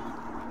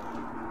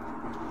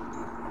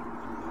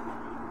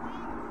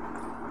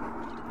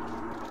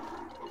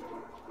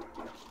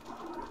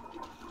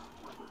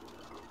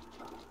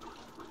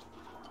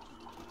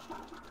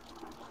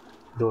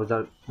 Those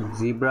are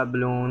zebra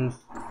balloons,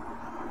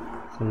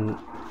 some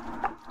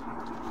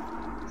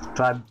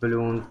striped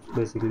balloons.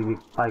 Basically,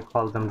 I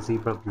call them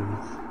zebra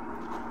balloons.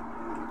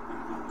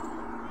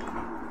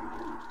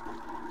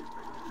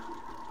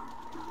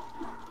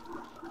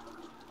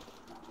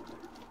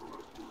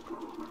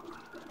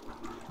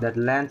 That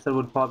lancer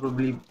would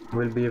probably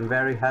will be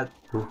very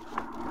helpful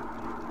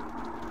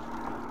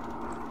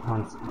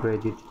once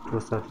upgraded to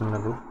a certain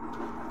level.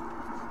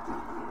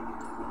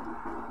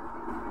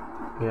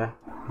 Yeah,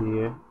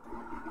 here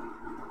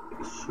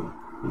should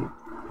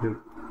be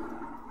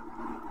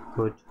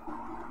good.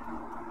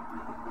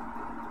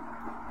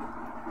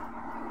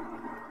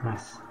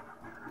 Nice.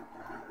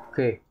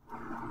 Okay.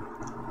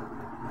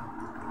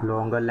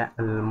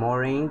 More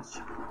range.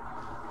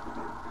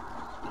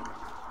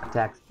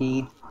 Attack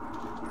speed.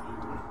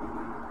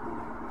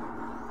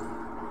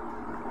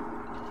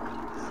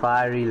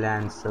 Fiery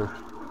lancer.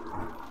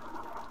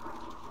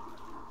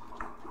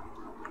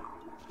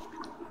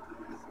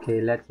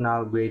 Okay, let's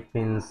now upgrade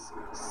Finn's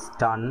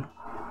stun.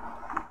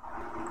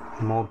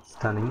 Mob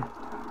stunning.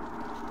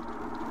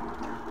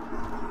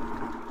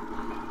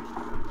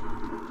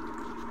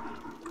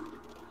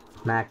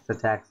 Max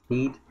attack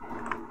speed.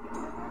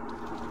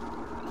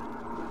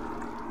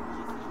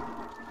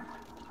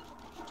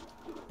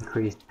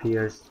 Increased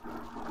pierce.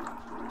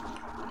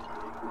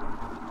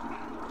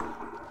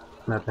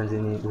 Weapons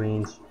in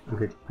range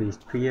get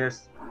increased 3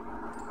 years.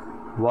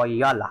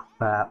 Voila.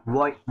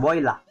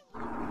 Voila.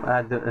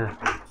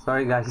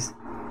 Sorry guys.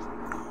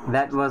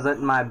 That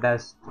wasn't my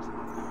best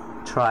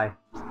try.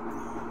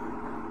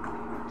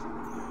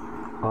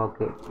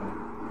 Okay.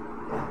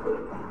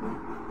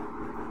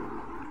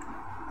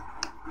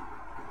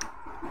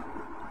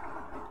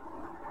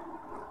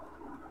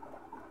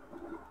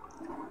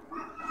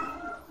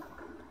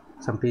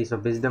 Some piece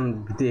of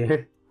wisdom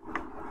there.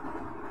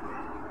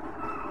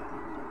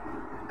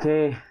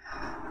 Okay,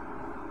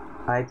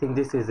 I think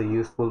this is a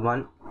useful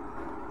one.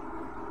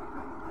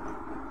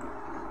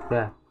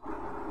 Yeah.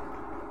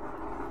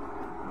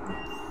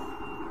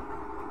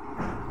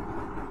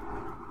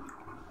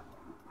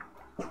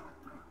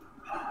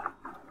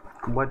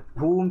 But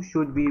whom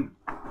should we,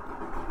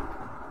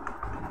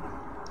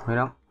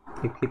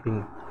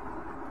 equipping?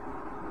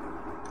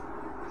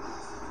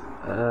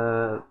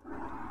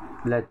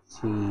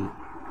 Let's see.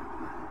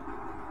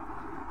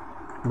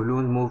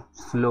 Balloons move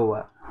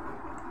slower.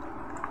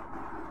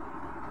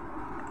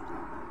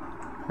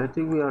 I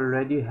think we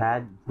already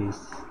had this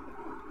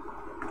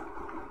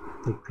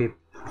equipped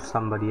to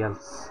somebody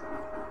else.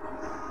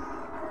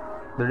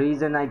 The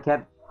reason I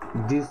kept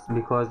this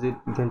because you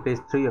can place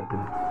 3 of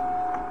them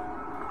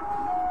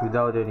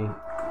without any.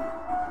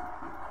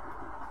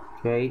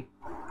 Okay,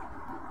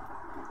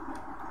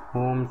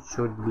 whom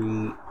should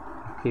we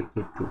equip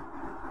it to?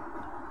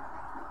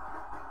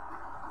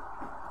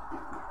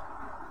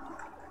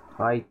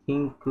 I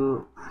think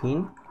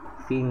Finn.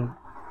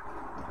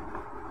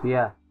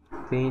 Yeah,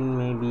 Finn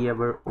may be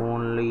our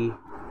only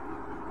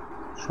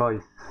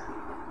choice.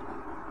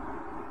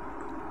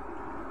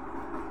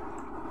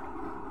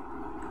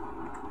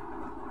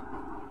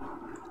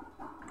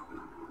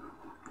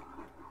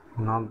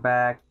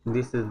 Knockback.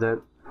 This is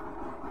the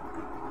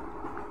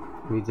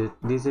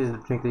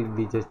technically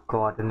we just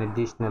got an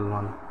additional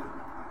one.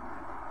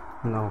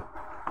 No,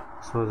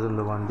 this wasn't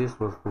the one. This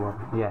was the one.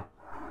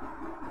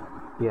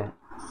 Yeah.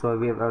 So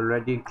we have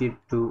already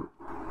equipped to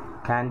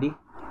Candy.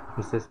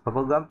 This is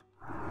bubblegum.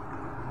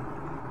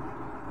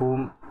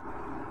 Whom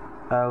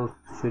else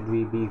should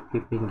we be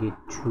equipping it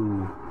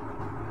to?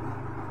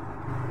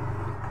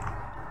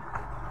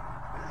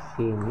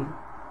 Finn.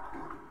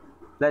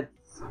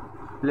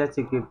 Let's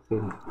equip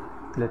Finn.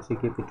 Let's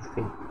equip it to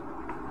Finn.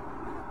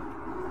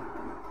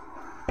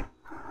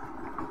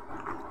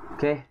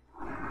 Okay,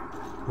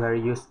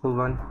 very useful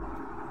one.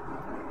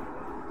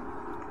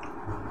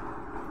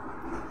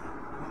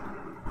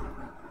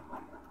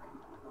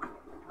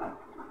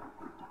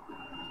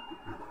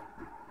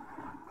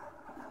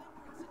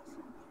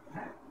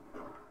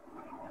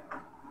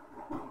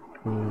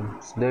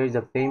 So there is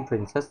a flame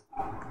princess.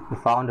 We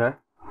found her.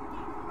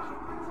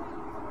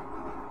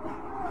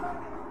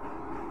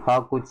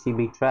 How could she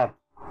be trapped?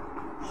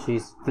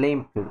 She's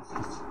flame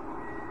princess.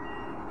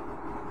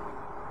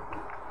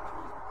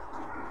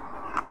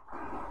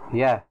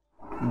 Yeah,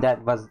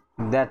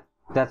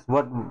 that's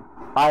what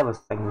I was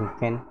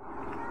thinking.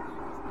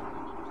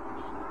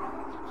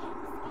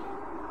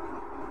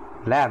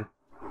 Lamp.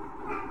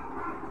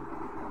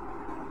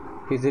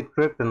 Is it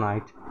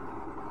kryptonite?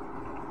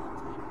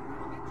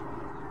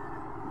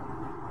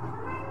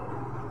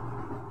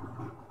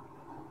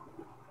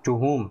 To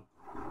whom?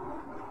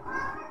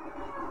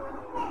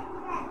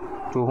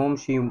 To whom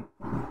she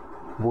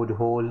would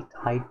hold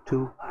tight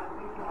to?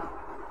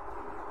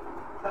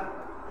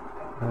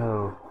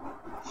 Oh,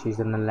 she's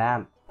in a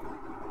lamp.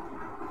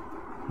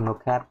 No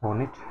cap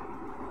on it.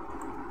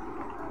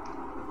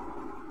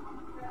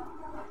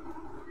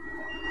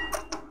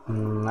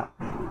 No.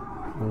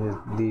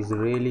 These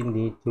really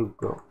need to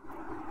go.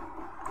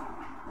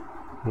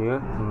 Here?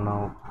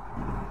 No.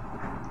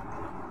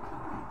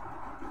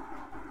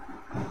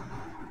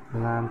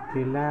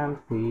 Lampy,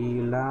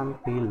 lampy,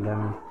 lampy,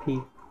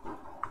 lampy.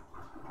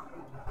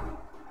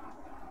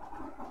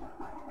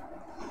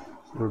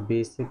 So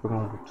basic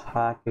amount of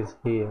attack is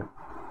here.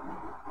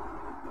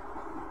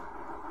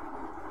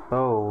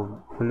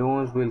 Oh,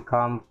 balloons will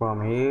come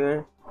from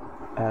here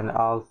and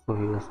also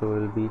here, so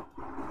we'll be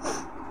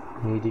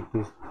needed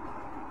to.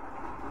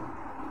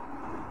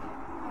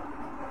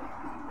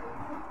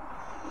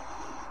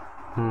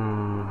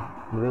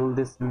 Will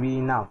this be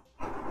enough?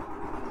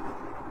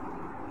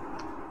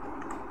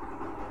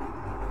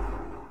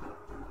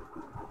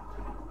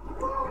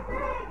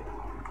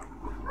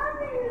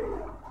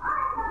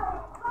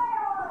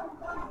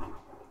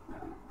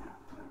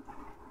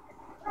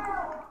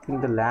 I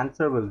think the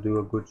Lancer will do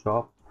a good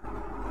job.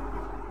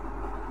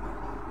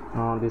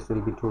 No, this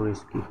will be too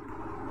risky.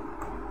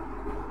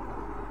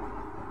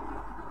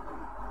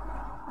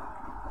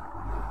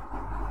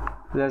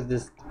 Let's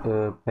just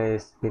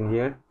place in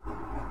here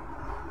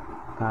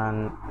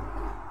and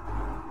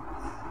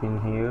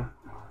in here.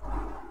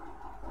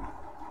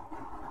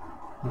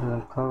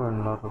 We'll cover a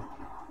lot of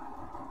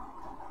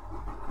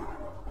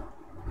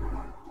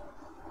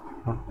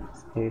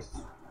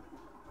space.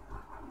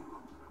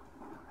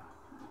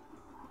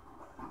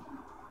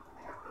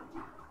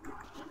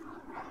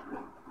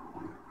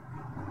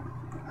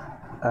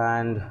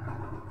 And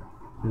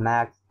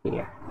max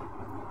here.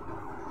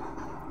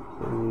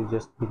 So we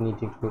just be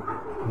needing to,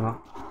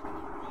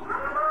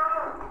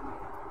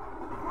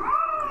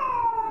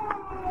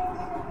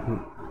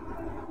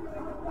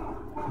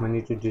 we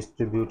need to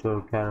distribute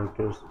our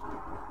characters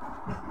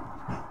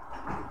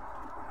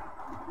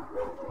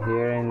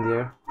here and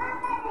there.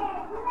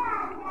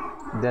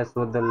 That's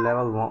what the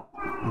level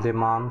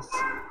demands.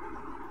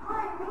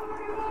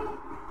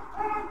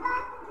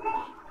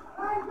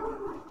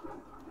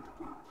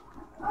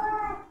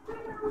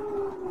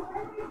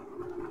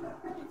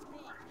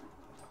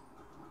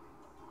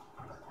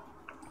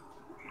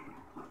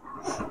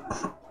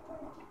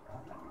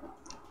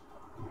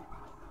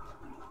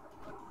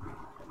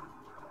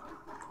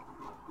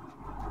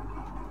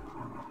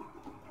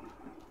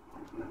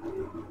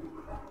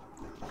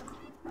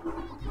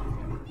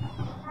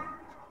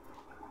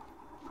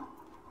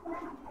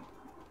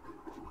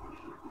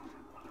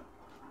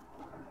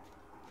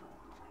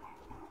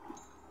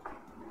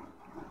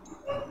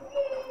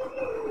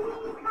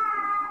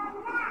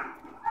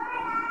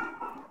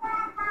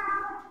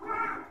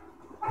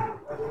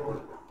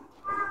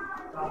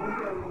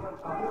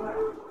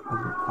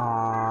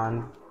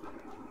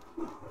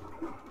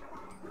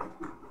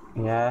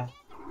 Yeah.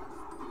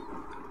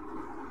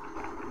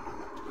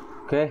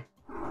 Okay.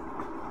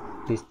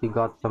 At least we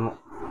got some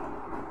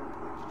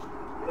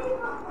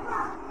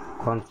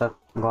concept,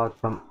 got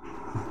some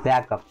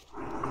backup.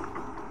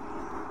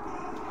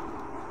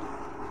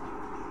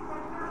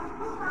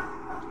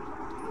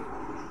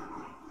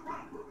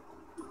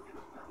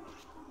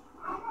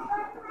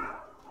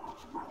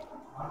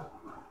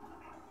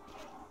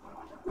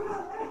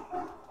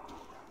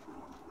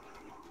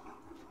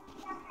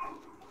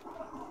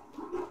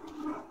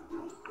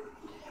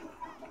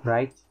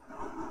 Right?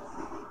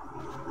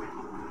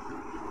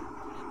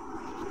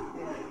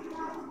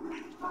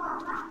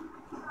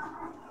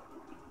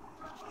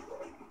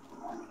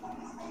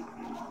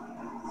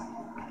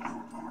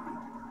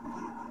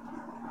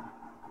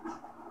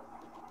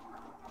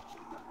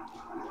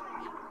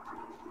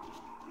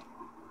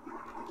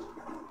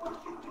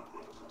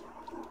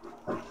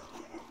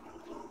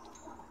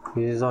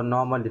 This is on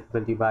normal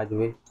difficulty, by the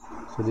way,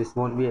 so this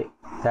won't be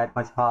that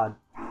much hard,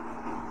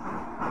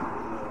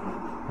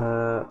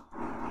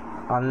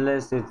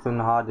 unless it's on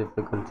hard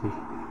difficulty.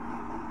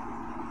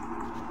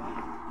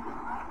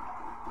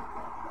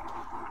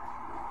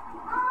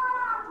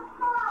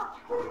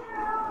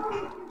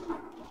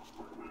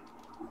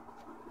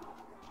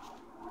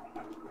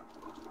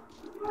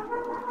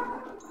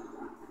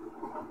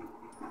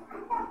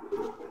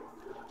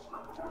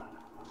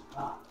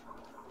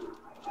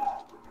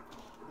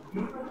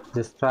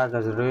 This track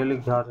has really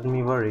gotten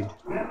me worried.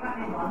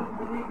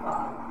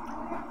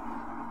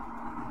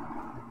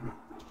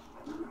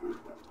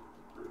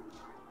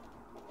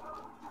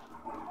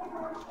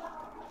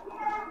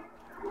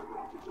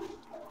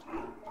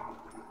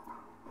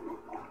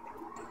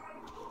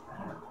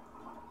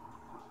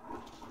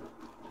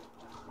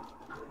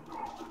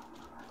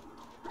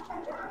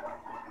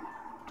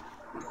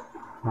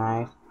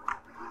 Nice.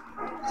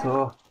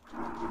 So,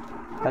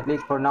 at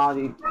least for now,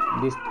 these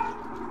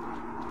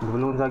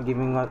balloons are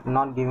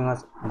not giving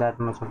us that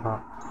much of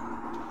a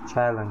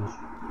challenge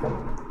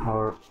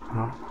or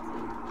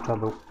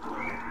trouble.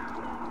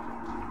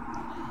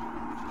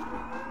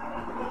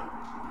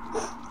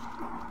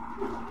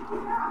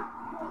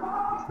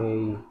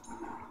 Okay,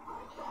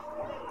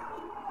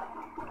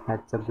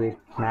 that's a bit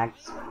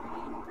max,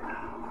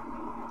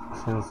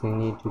 since we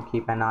need to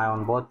keep an eye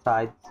on both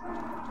sides.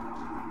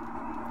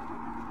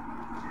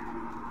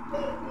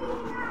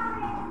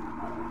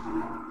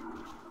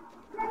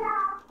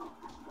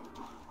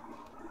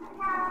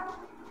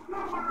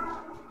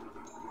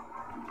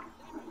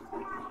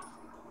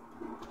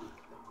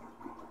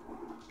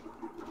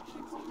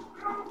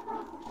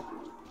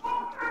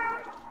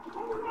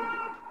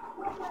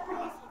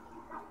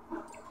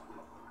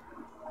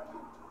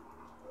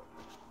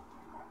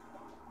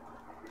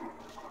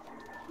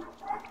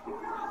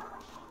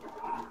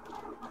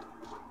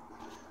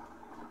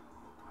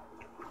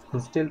 I'm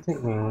still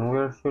thinking,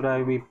 where should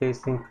I be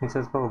placing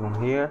Princess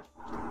Pokemon? Here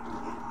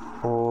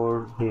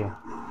or here?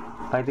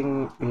 I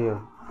think here.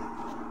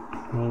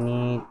 We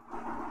need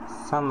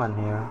someone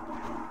here.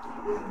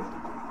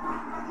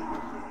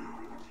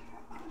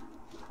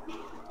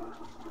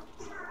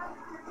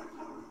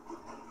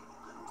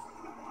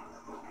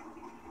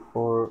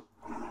 Or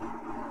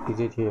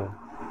is it here?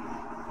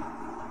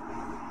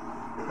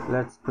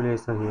 Let's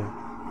place her here.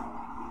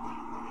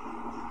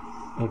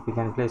 If we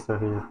can place her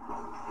here.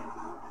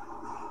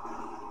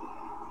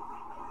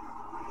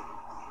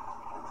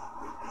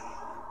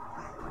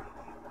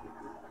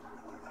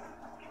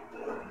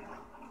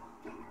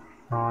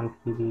 On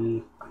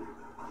TD,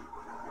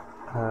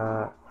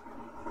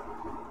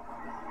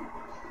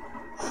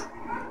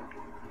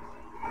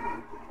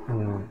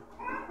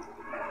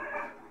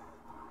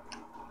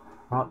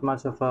 not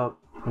much of a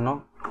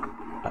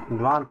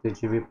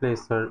advantage if we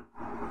place her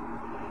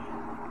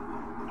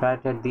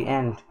right at the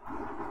end,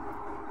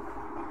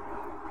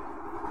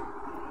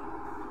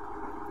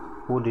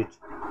 would it?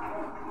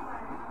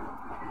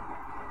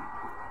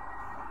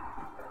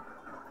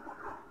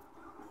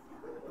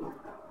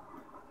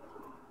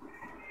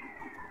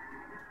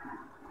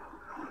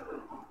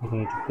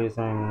 Place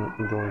her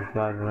in those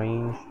guard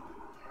range.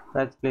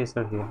 Let's place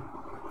her here.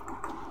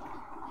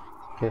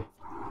 Okay.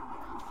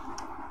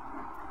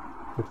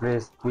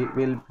 We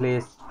will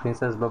place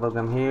Princess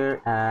Bubblegum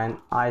here and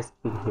Ice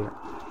Kid here.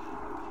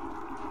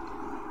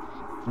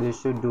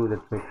 This should do the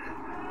trick.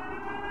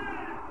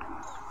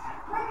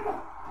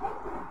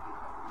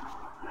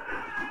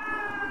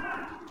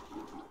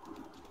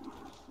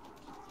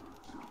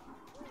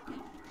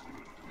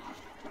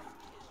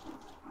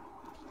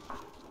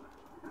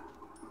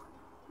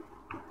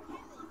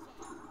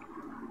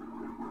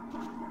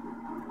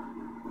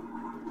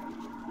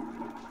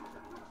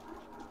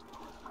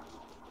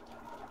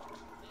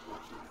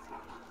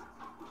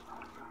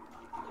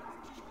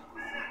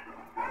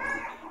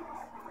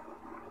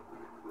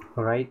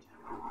 Alright.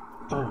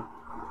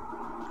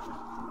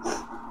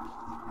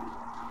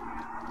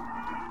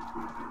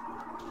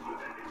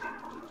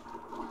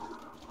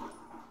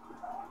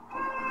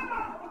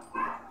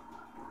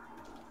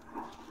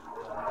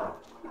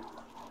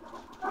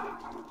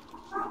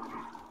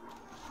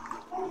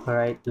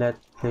 Alright,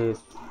 let's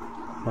place,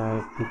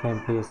 we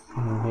can place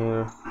in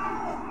here.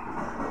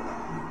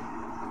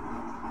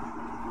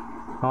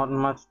 Not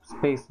much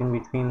space in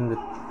between the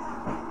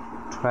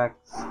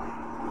tracks.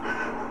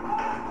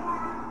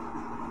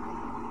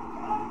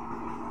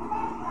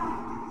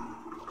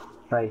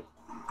 Right.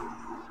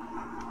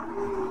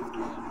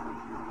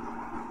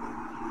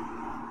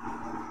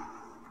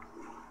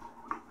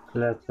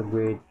 Let's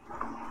upgrade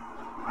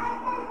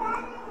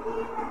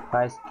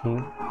Ice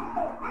King.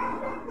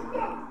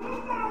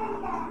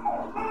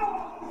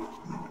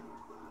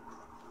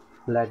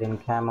 Lead in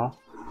camo.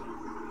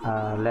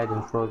 Lead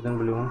in frozen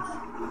balloons.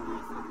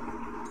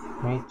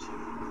 Right.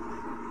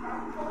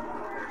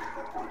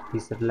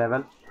 Reset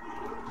level.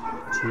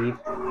 Cheap.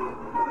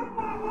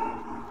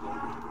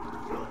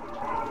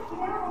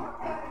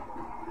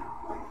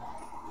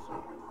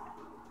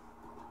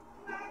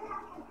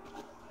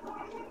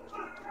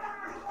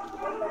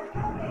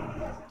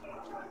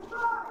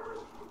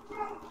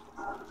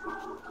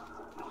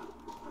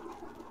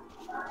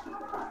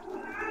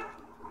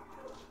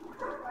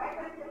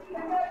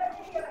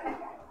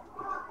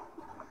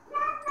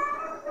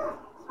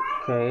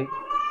 Okay.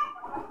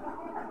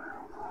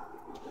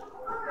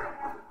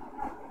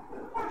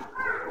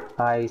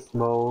 Ice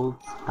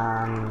bolts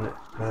and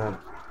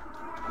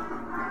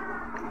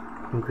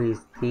increase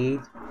speed.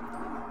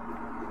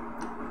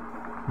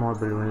 More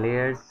balloon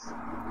layers.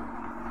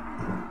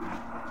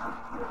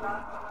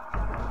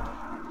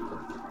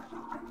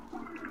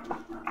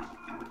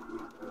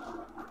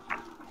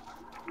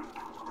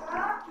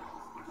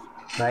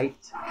 Right.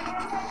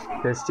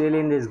 They're still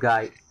in this,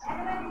 guys.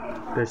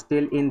 They're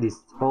still in this.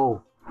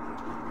 Oh.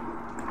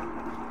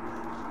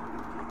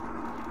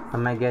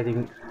 Am I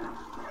getting...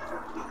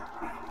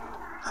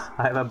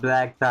 I have a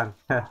black tongue.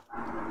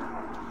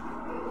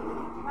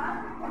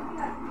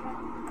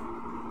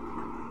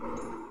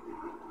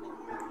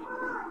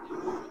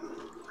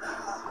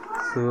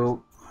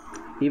 So,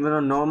 even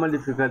on normal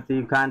difficulty,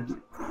 you can't,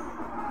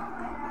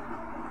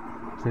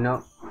 you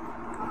know,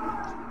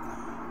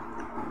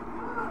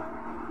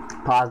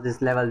 pass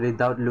this level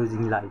without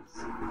losing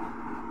lives.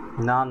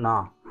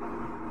 No.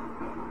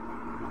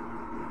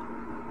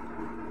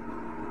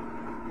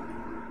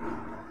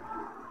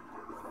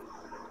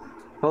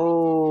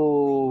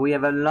 Oh, we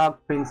have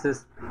unlocked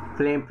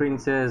Flame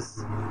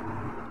Princess.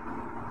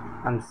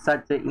 I'm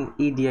such an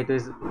idiot.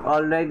 It's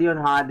already on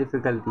hard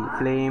difficulty.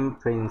 Flame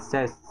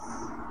Princess.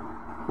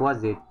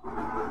 Was it?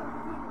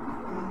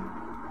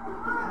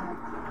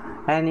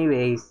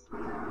 Anyways,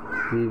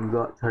 we've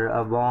got her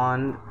a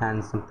wand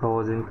and some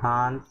pros and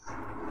cons.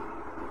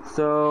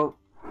 So,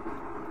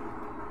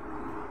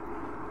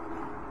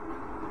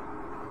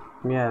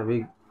 yeah,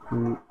 we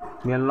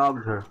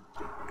unlocked her.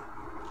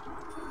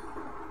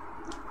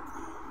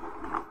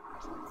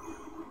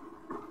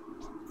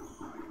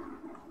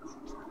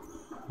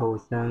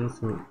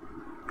 Potions,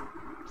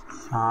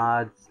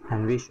 shards,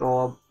 and wish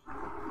orb.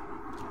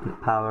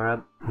 Power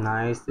up,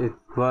 nice. It's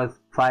worth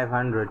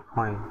 500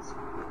 points.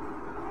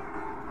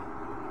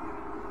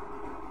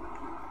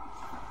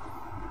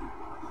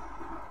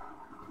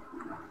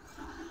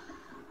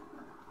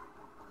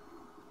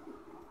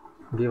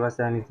 Give us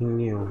anything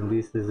new.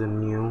 This is a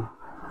new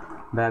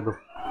bag of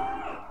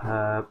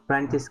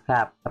apprentice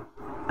cap.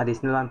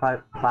 Additional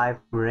 1.5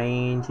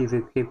 range if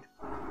equipped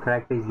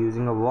correctly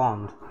using a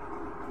wand.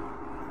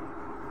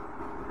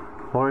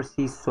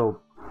 Horsey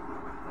soap.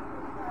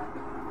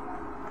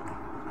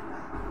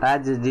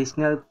 Adds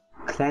additional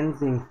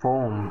cleansing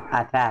foam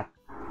attack.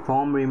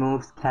 Foam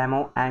removes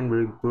camo and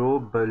will grow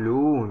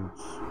balloons.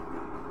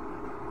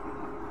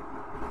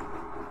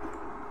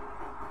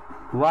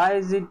 Why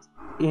is it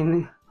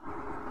in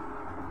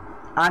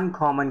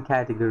uncommon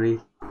category?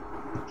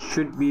 It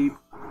should be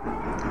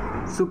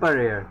super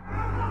rare.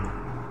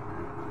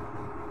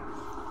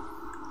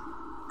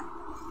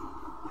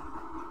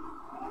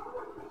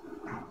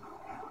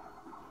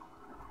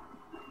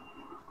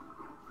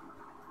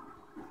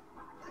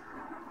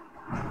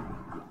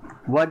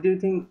 What do you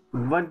think?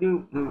 What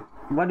do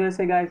you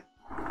say, guys?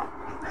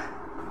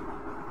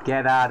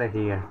 Get out of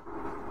here.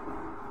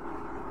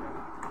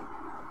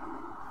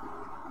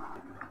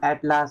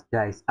 At last,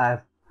 guys,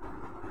 I've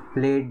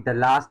played the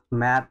last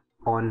map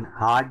on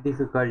hard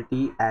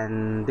difficulty,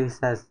 and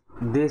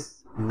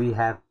this we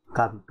have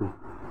come to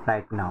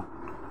right now.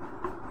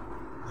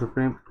 So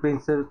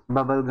Princess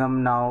Bubblegum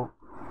now,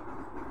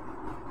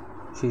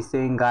 she's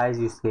saying, guys,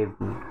 you saved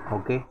me,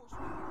 okay?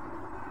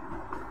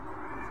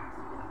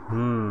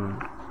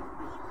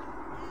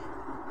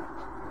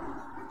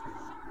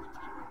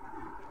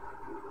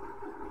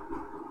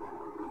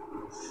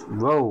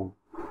 Whoa,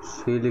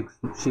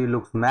 she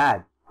looks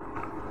mad.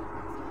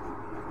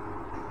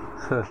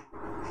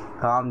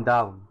 Calm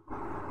down.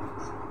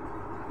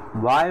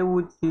 Why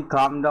would she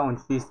calm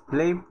down? She's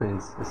flame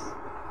princess.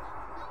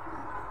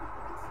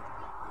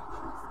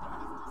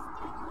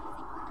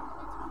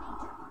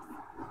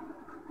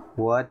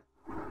 What?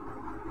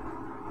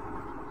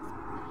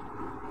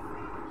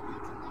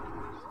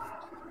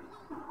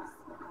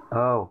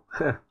 Oh,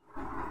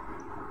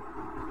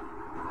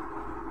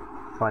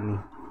 funny.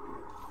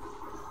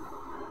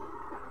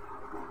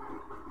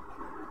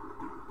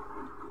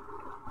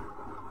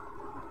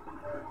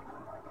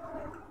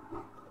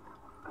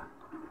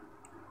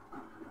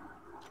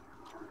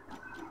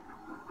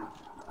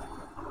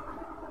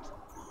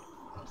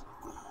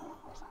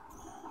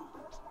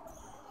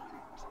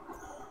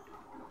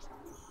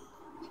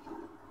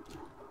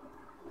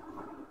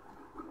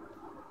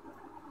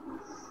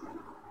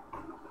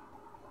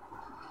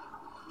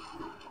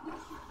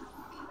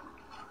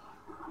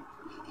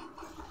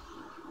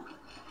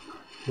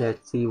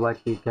 Let's see what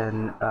we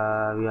can.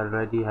 We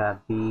already have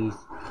these.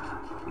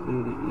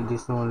 It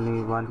is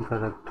only one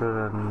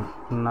character and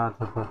not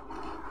a.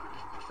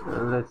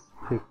 Let's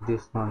pick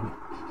this one.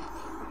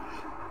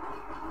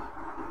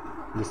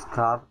 This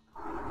card.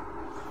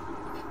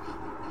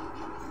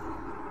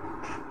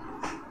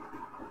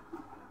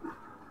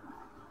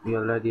 We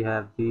already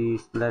have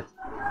these. Let's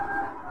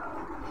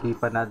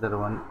keep another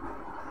one.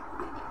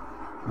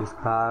 This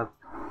card.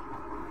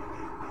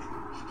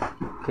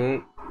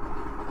 Okay.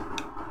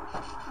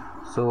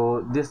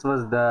 So this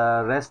was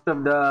the rest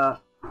of the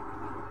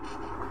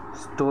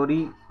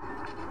story.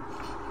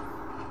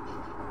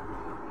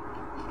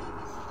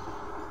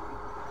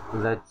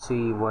 Let's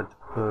see what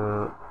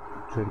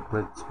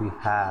trinkets we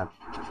have.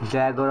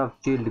 Dagger of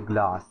chilled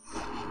glass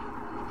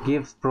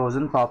gives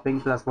frozen popping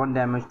 +1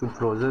 damage to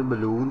frozen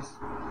balloons.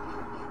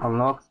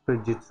 Unlocks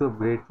Fujitsu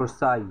upgrade for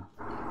Sai.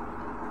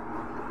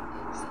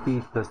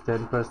 Speed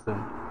 +10%.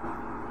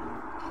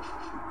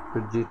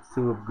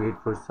 Fujitsu upgrade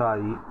for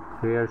Sai.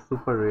 Rare,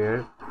 super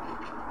rare.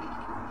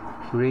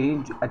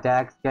 Range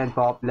attacks can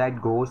pop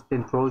like Ghost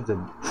and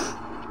Frozen.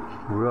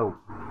 Bro.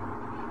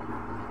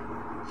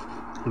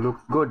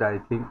 Looks good, I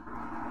think.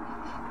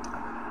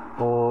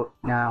 Oh,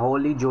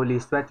 Holy Jolly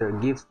Sweater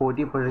gives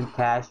 40%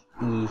 cash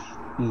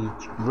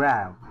each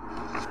round.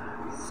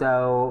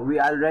 So we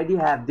already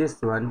have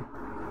this one,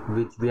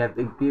 which we have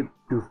equipped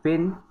to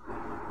Finn.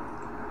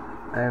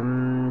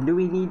 Do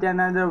we need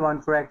another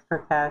one for extra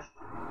cash?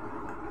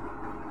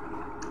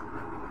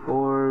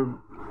 Or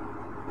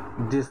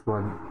this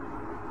one?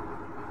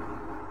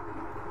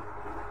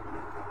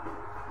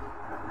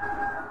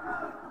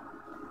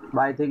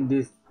 But I think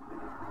this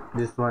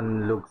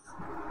one looks,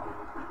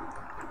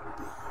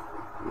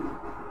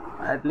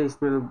 at least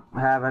we'll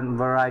have a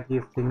variety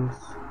of things.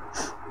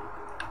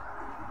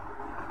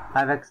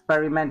 I've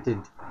experimented.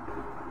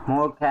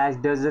 More cash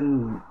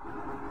doesn't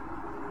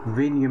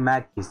win you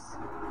matches.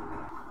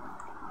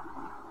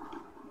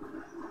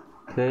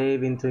 Okay,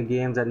 win 3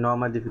 games at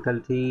normal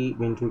difficulty,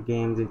 win 2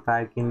 games in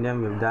Fire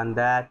Kingdom, we've done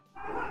that.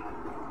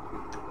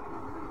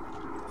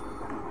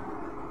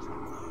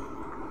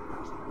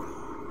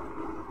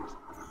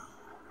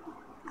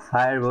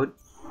 Firewood.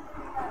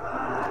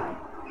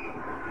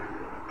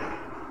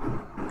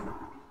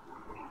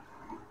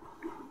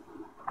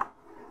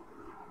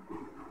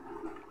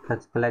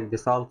 Let's collect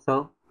this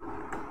also.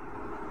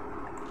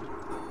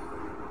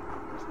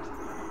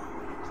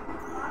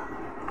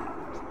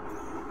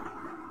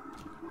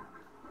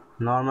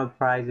 Normal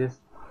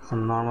prizes,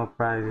 some normal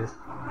prizes.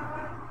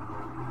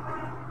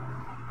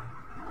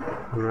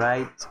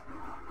 Right.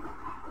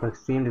 For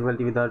extreme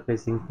difficulty without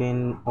facing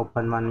pain,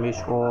 open 1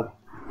 wish orb.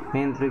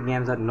 Win 3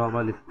 games at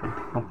normal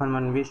difficulty. Open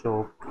 1 wish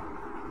orb.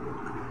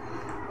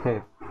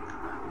 Okay.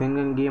 Win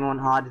 1 game on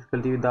hard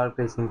difficulty without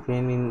facing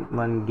pain. Win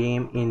 1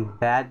 game in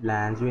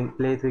Badlands.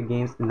 Play 3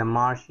 games in the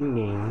Martian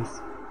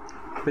games.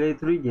 Play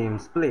 3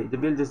 games. Play. The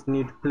bill just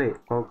need to play.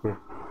 Okay.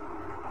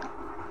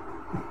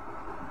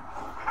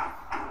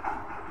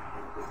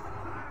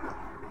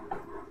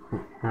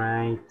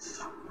 Right.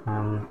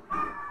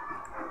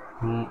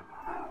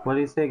 What do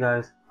you say,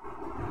 guys?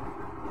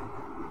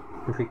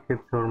 If we keep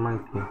our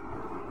monkey.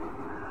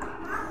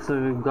 So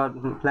we've got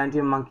plenty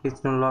of monkeys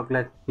to unlock.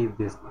 Let's keep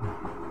this.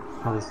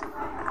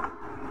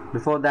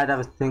 Before that I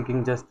was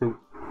thinking just to,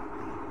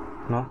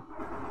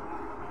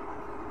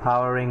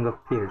 powering of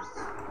Pierce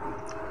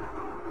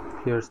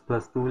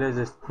 +2. Let's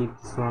just keep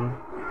this one.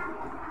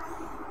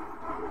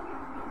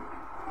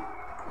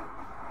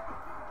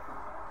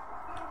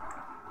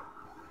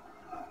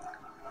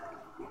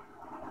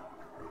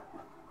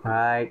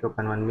 Right,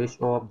 open one wish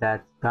orb,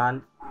 that's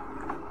done.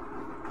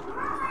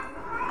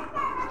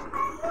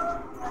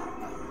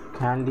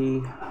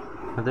 Candy,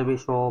 another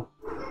wish orb.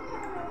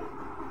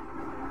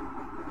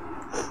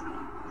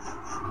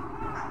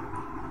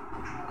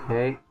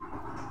 Okay.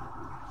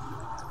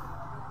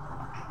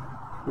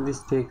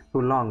 This takes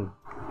too long.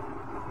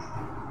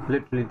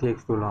 Literally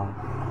takes too long.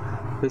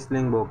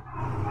 Whistling book.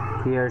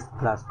 Pierce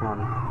 +1.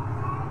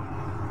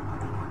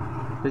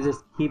 Let's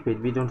just keep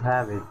it, we don't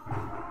have it.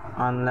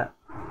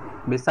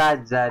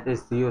 Besides that,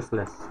 it's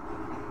useless.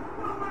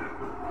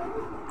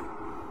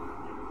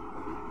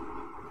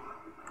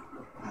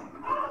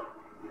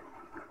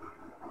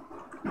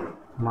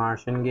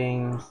 Martian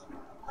games.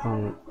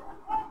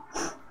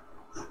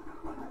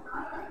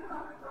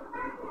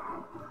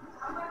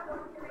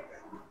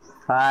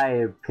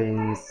 Fire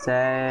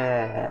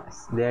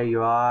princess. There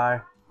you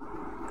are.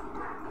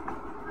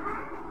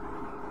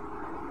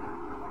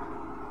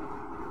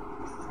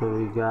 So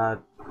we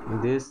got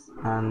this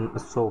and a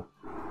soap.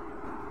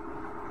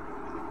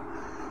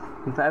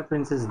 And Fire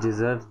princess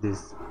deserves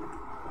this.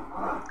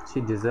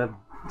 She deserves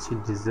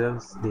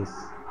this.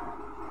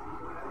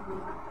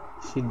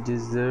 She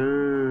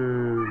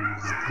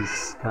deserves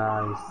this,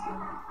 guys.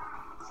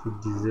 She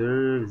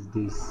deserves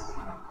this.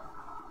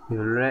 You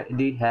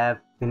already have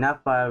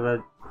enough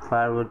firewood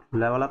to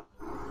level up.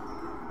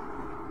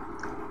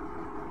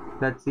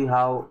 Let's see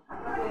how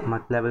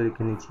much level you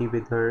can achieve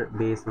with her.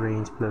 Base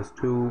range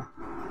 +2.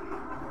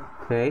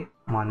 Okay,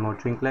 one more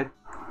trinket.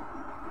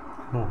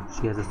 Oh,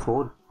 she has a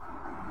sword.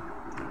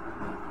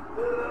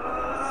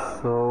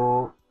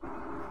 So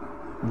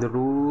the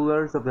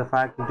rulers of the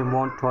Fire Kingdom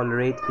won't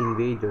tolerate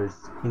invaders,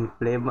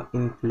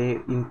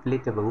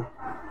 inflatable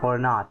or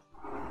not.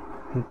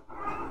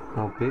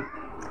 Okay.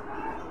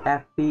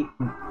 FP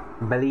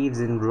believes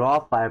in raw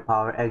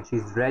firepower and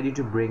she's ready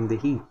to bring the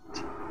heat.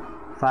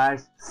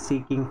 Fires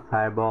seeking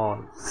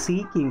fireballs.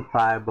 Seeking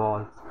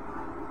fireballs.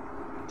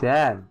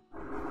 Damn.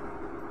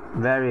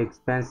 Very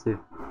expensive.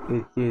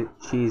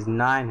 She's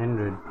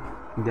 900.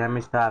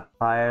 Damage type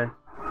fire,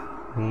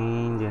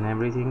 range and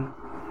everything.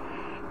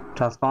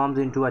 Transforms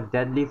into a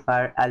deadly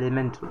fire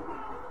elemental.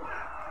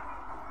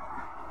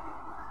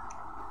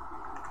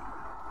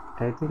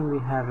 I think we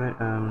have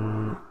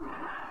a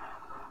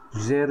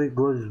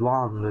Jericho's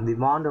wand, the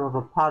wand of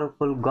a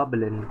powerful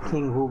goblin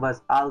king who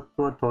was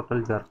also a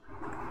total jerk.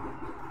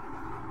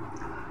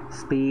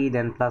 Speed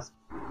and plus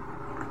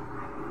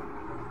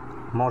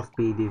more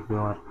speed if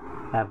you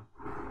have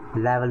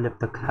leveled up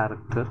the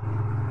character.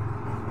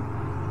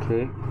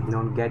 Okay,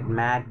 don't get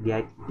mad,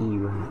 get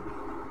even.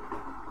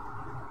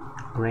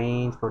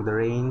 Range for the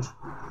range,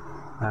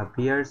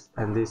 pierce,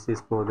 and this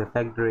is for the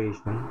effect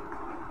duration.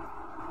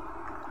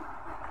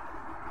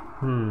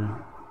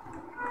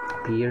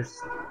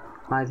 Pierce.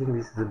 I think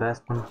this is the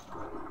best one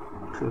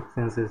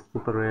since it's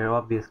super rare,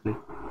 obviously.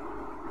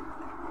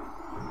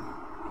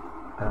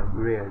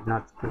 Rare,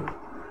 not rare.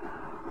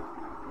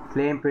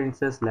 Flame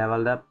Princess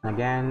leveled up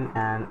again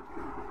and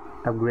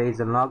upgrades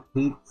unlocked.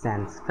 Heat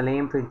sense.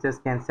 Flame Princess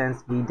can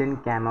sense hidden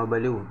camo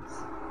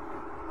balloons.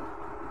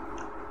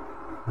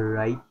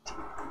 Right.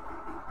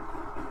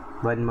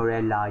 One more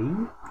ally.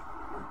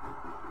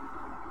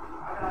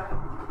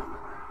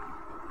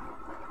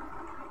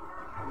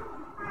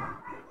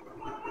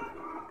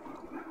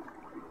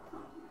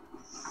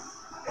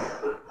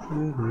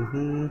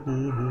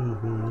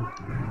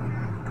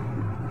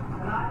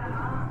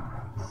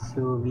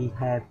 So we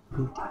have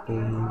it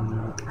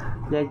in.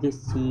 Let's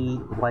just see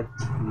what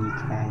we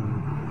can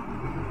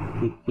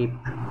equip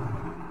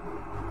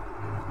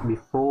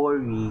before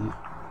we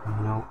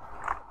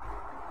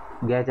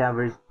get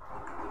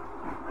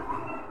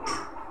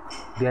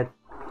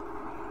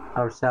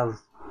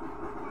ourselves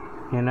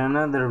in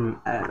another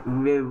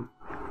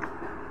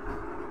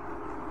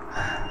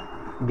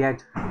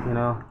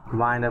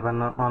wind up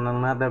on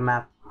another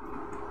map.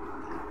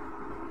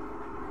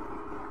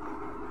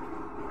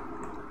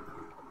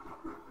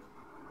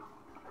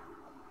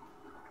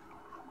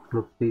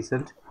 Looks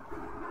decent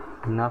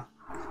enough.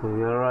 So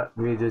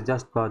we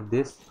just got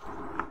this.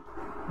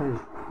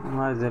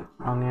 Why is it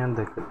on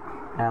the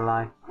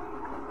ally?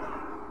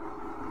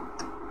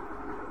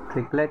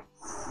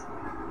 Trinkets.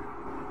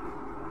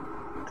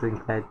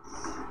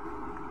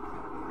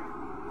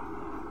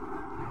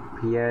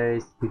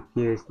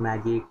 Pierce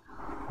magic.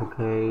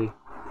 Okay,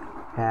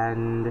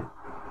 and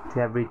to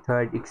every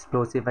third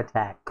explosive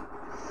attack.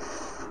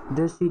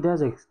 She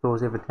does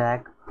explosive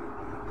attack.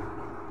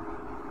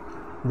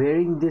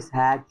 Wearing this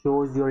hat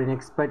shows you're an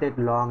expert at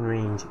long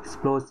range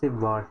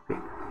explosive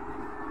warfare.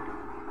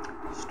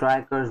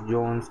 Striker's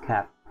Jones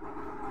cap.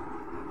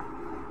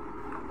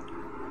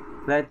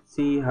 Let's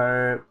see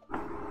her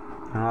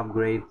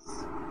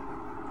upgrades.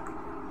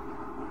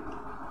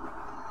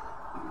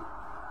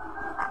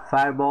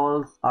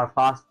 Fireballs are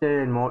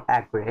faster and more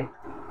accurate.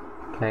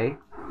 Okay.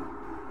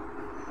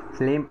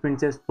 Flame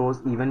Princess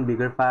throws even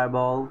bigger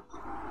fireballs.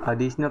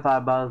 Additional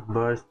fireballs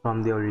burst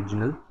from the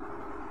original.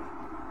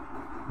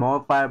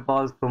 More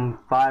fireballs from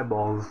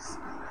fireballs.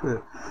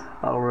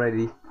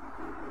 Already.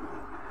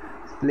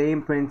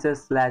 Flame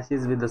Princess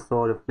slashes with the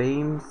Sword of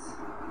Flames.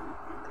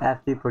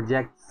 FP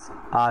projects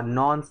a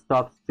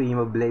non-stop stream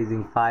of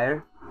blazing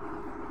fire.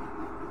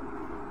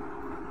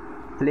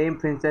 Flame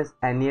Princess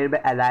and nearby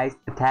allies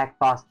attack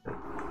faster.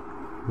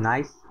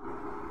 Nice.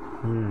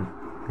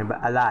 Nearby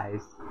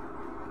allies.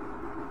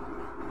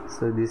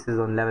 So this is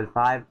on level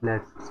 5.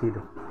 Let's see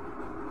the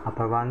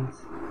upper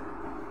ones.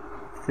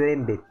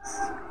 Flame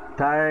Bits.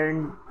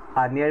 Turn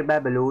a nearby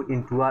balloon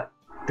into a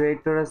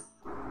traitorous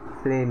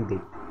flame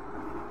bit.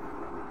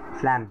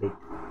 Flambit.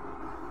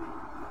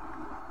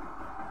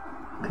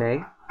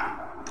 Okay.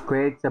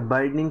 Creates a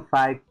burning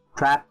fire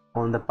trap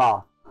on the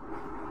path.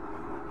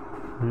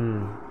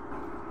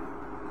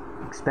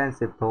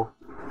 Expensive though.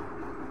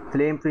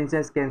 Flame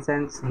Princess can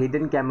sense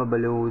hidden camo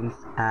balloons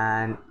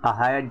and a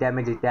higher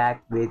damage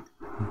attack with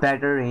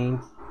better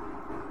range.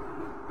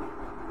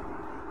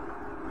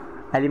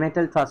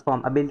 Elemental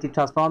Transform. Ability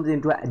transforms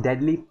into a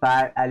deadly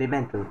fire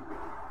elemental.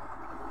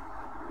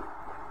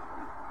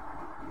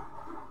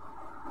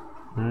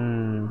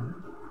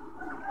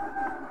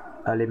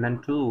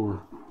 Elemental.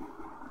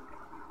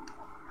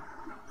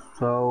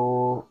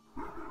 So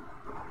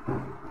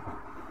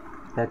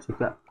let's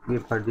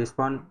give her this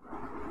one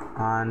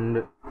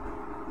and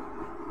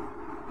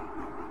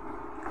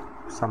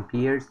some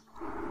peers.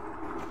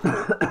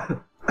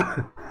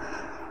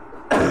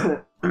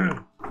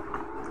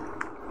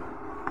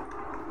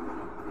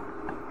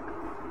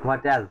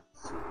 What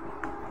else?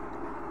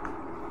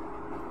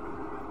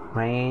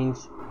 Range.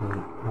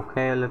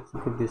 Okay, let's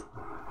put this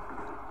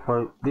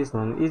for this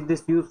one. Is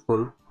this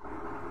useful?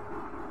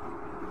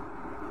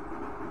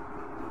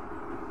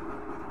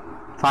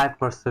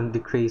 5%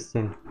 decrease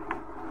in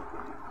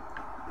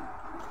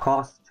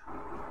cost.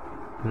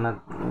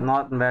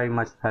 Not very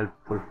much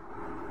helpful.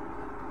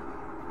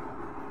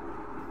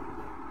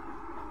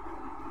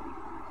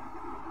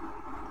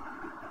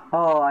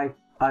 Oh, I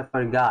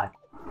forgot.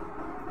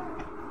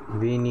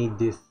 We need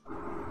this.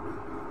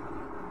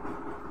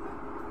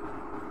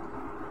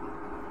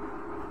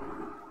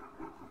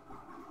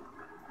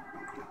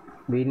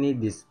 We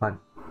need this one.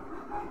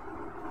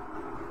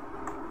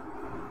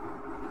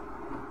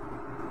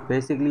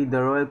 Basically,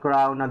 the Royal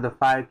Crown of the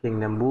Fire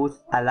Kingdom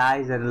boosts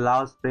allies and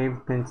allows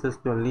Flame Princess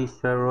to unleash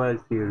her royal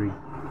fury.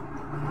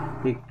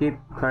 Equip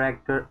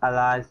character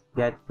allies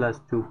get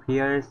 +2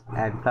 pierce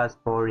and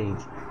 +4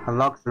 range.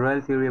 Unlocks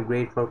Royal Fury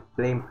upgrade for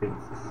Flame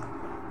Princess.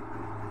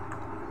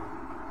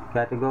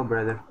 Gotta go,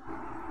 brother.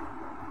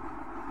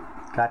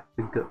 Got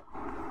to go.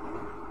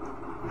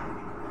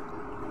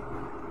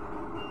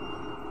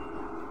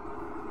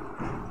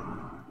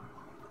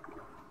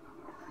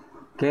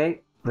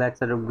 Okay,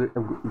 let's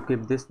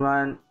equip this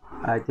one.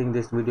 I think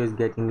this video is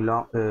getting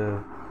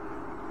longer,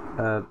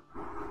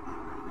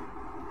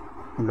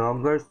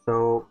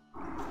 so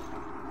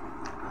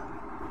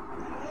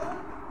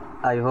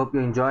I hope you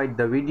enjoyed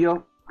the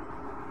video.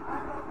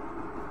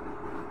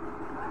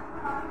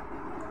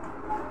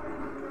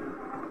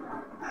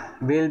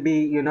 We'll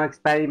be,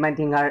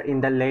 experimenting her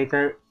in the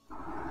later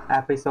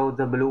episodes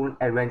of Bloons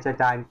Adventure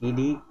Time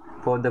TD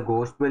for the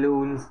ghost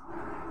balloons.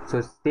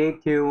 So stay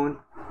tuned,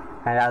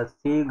 and I'll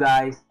see you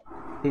guys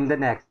in the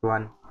next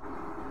one.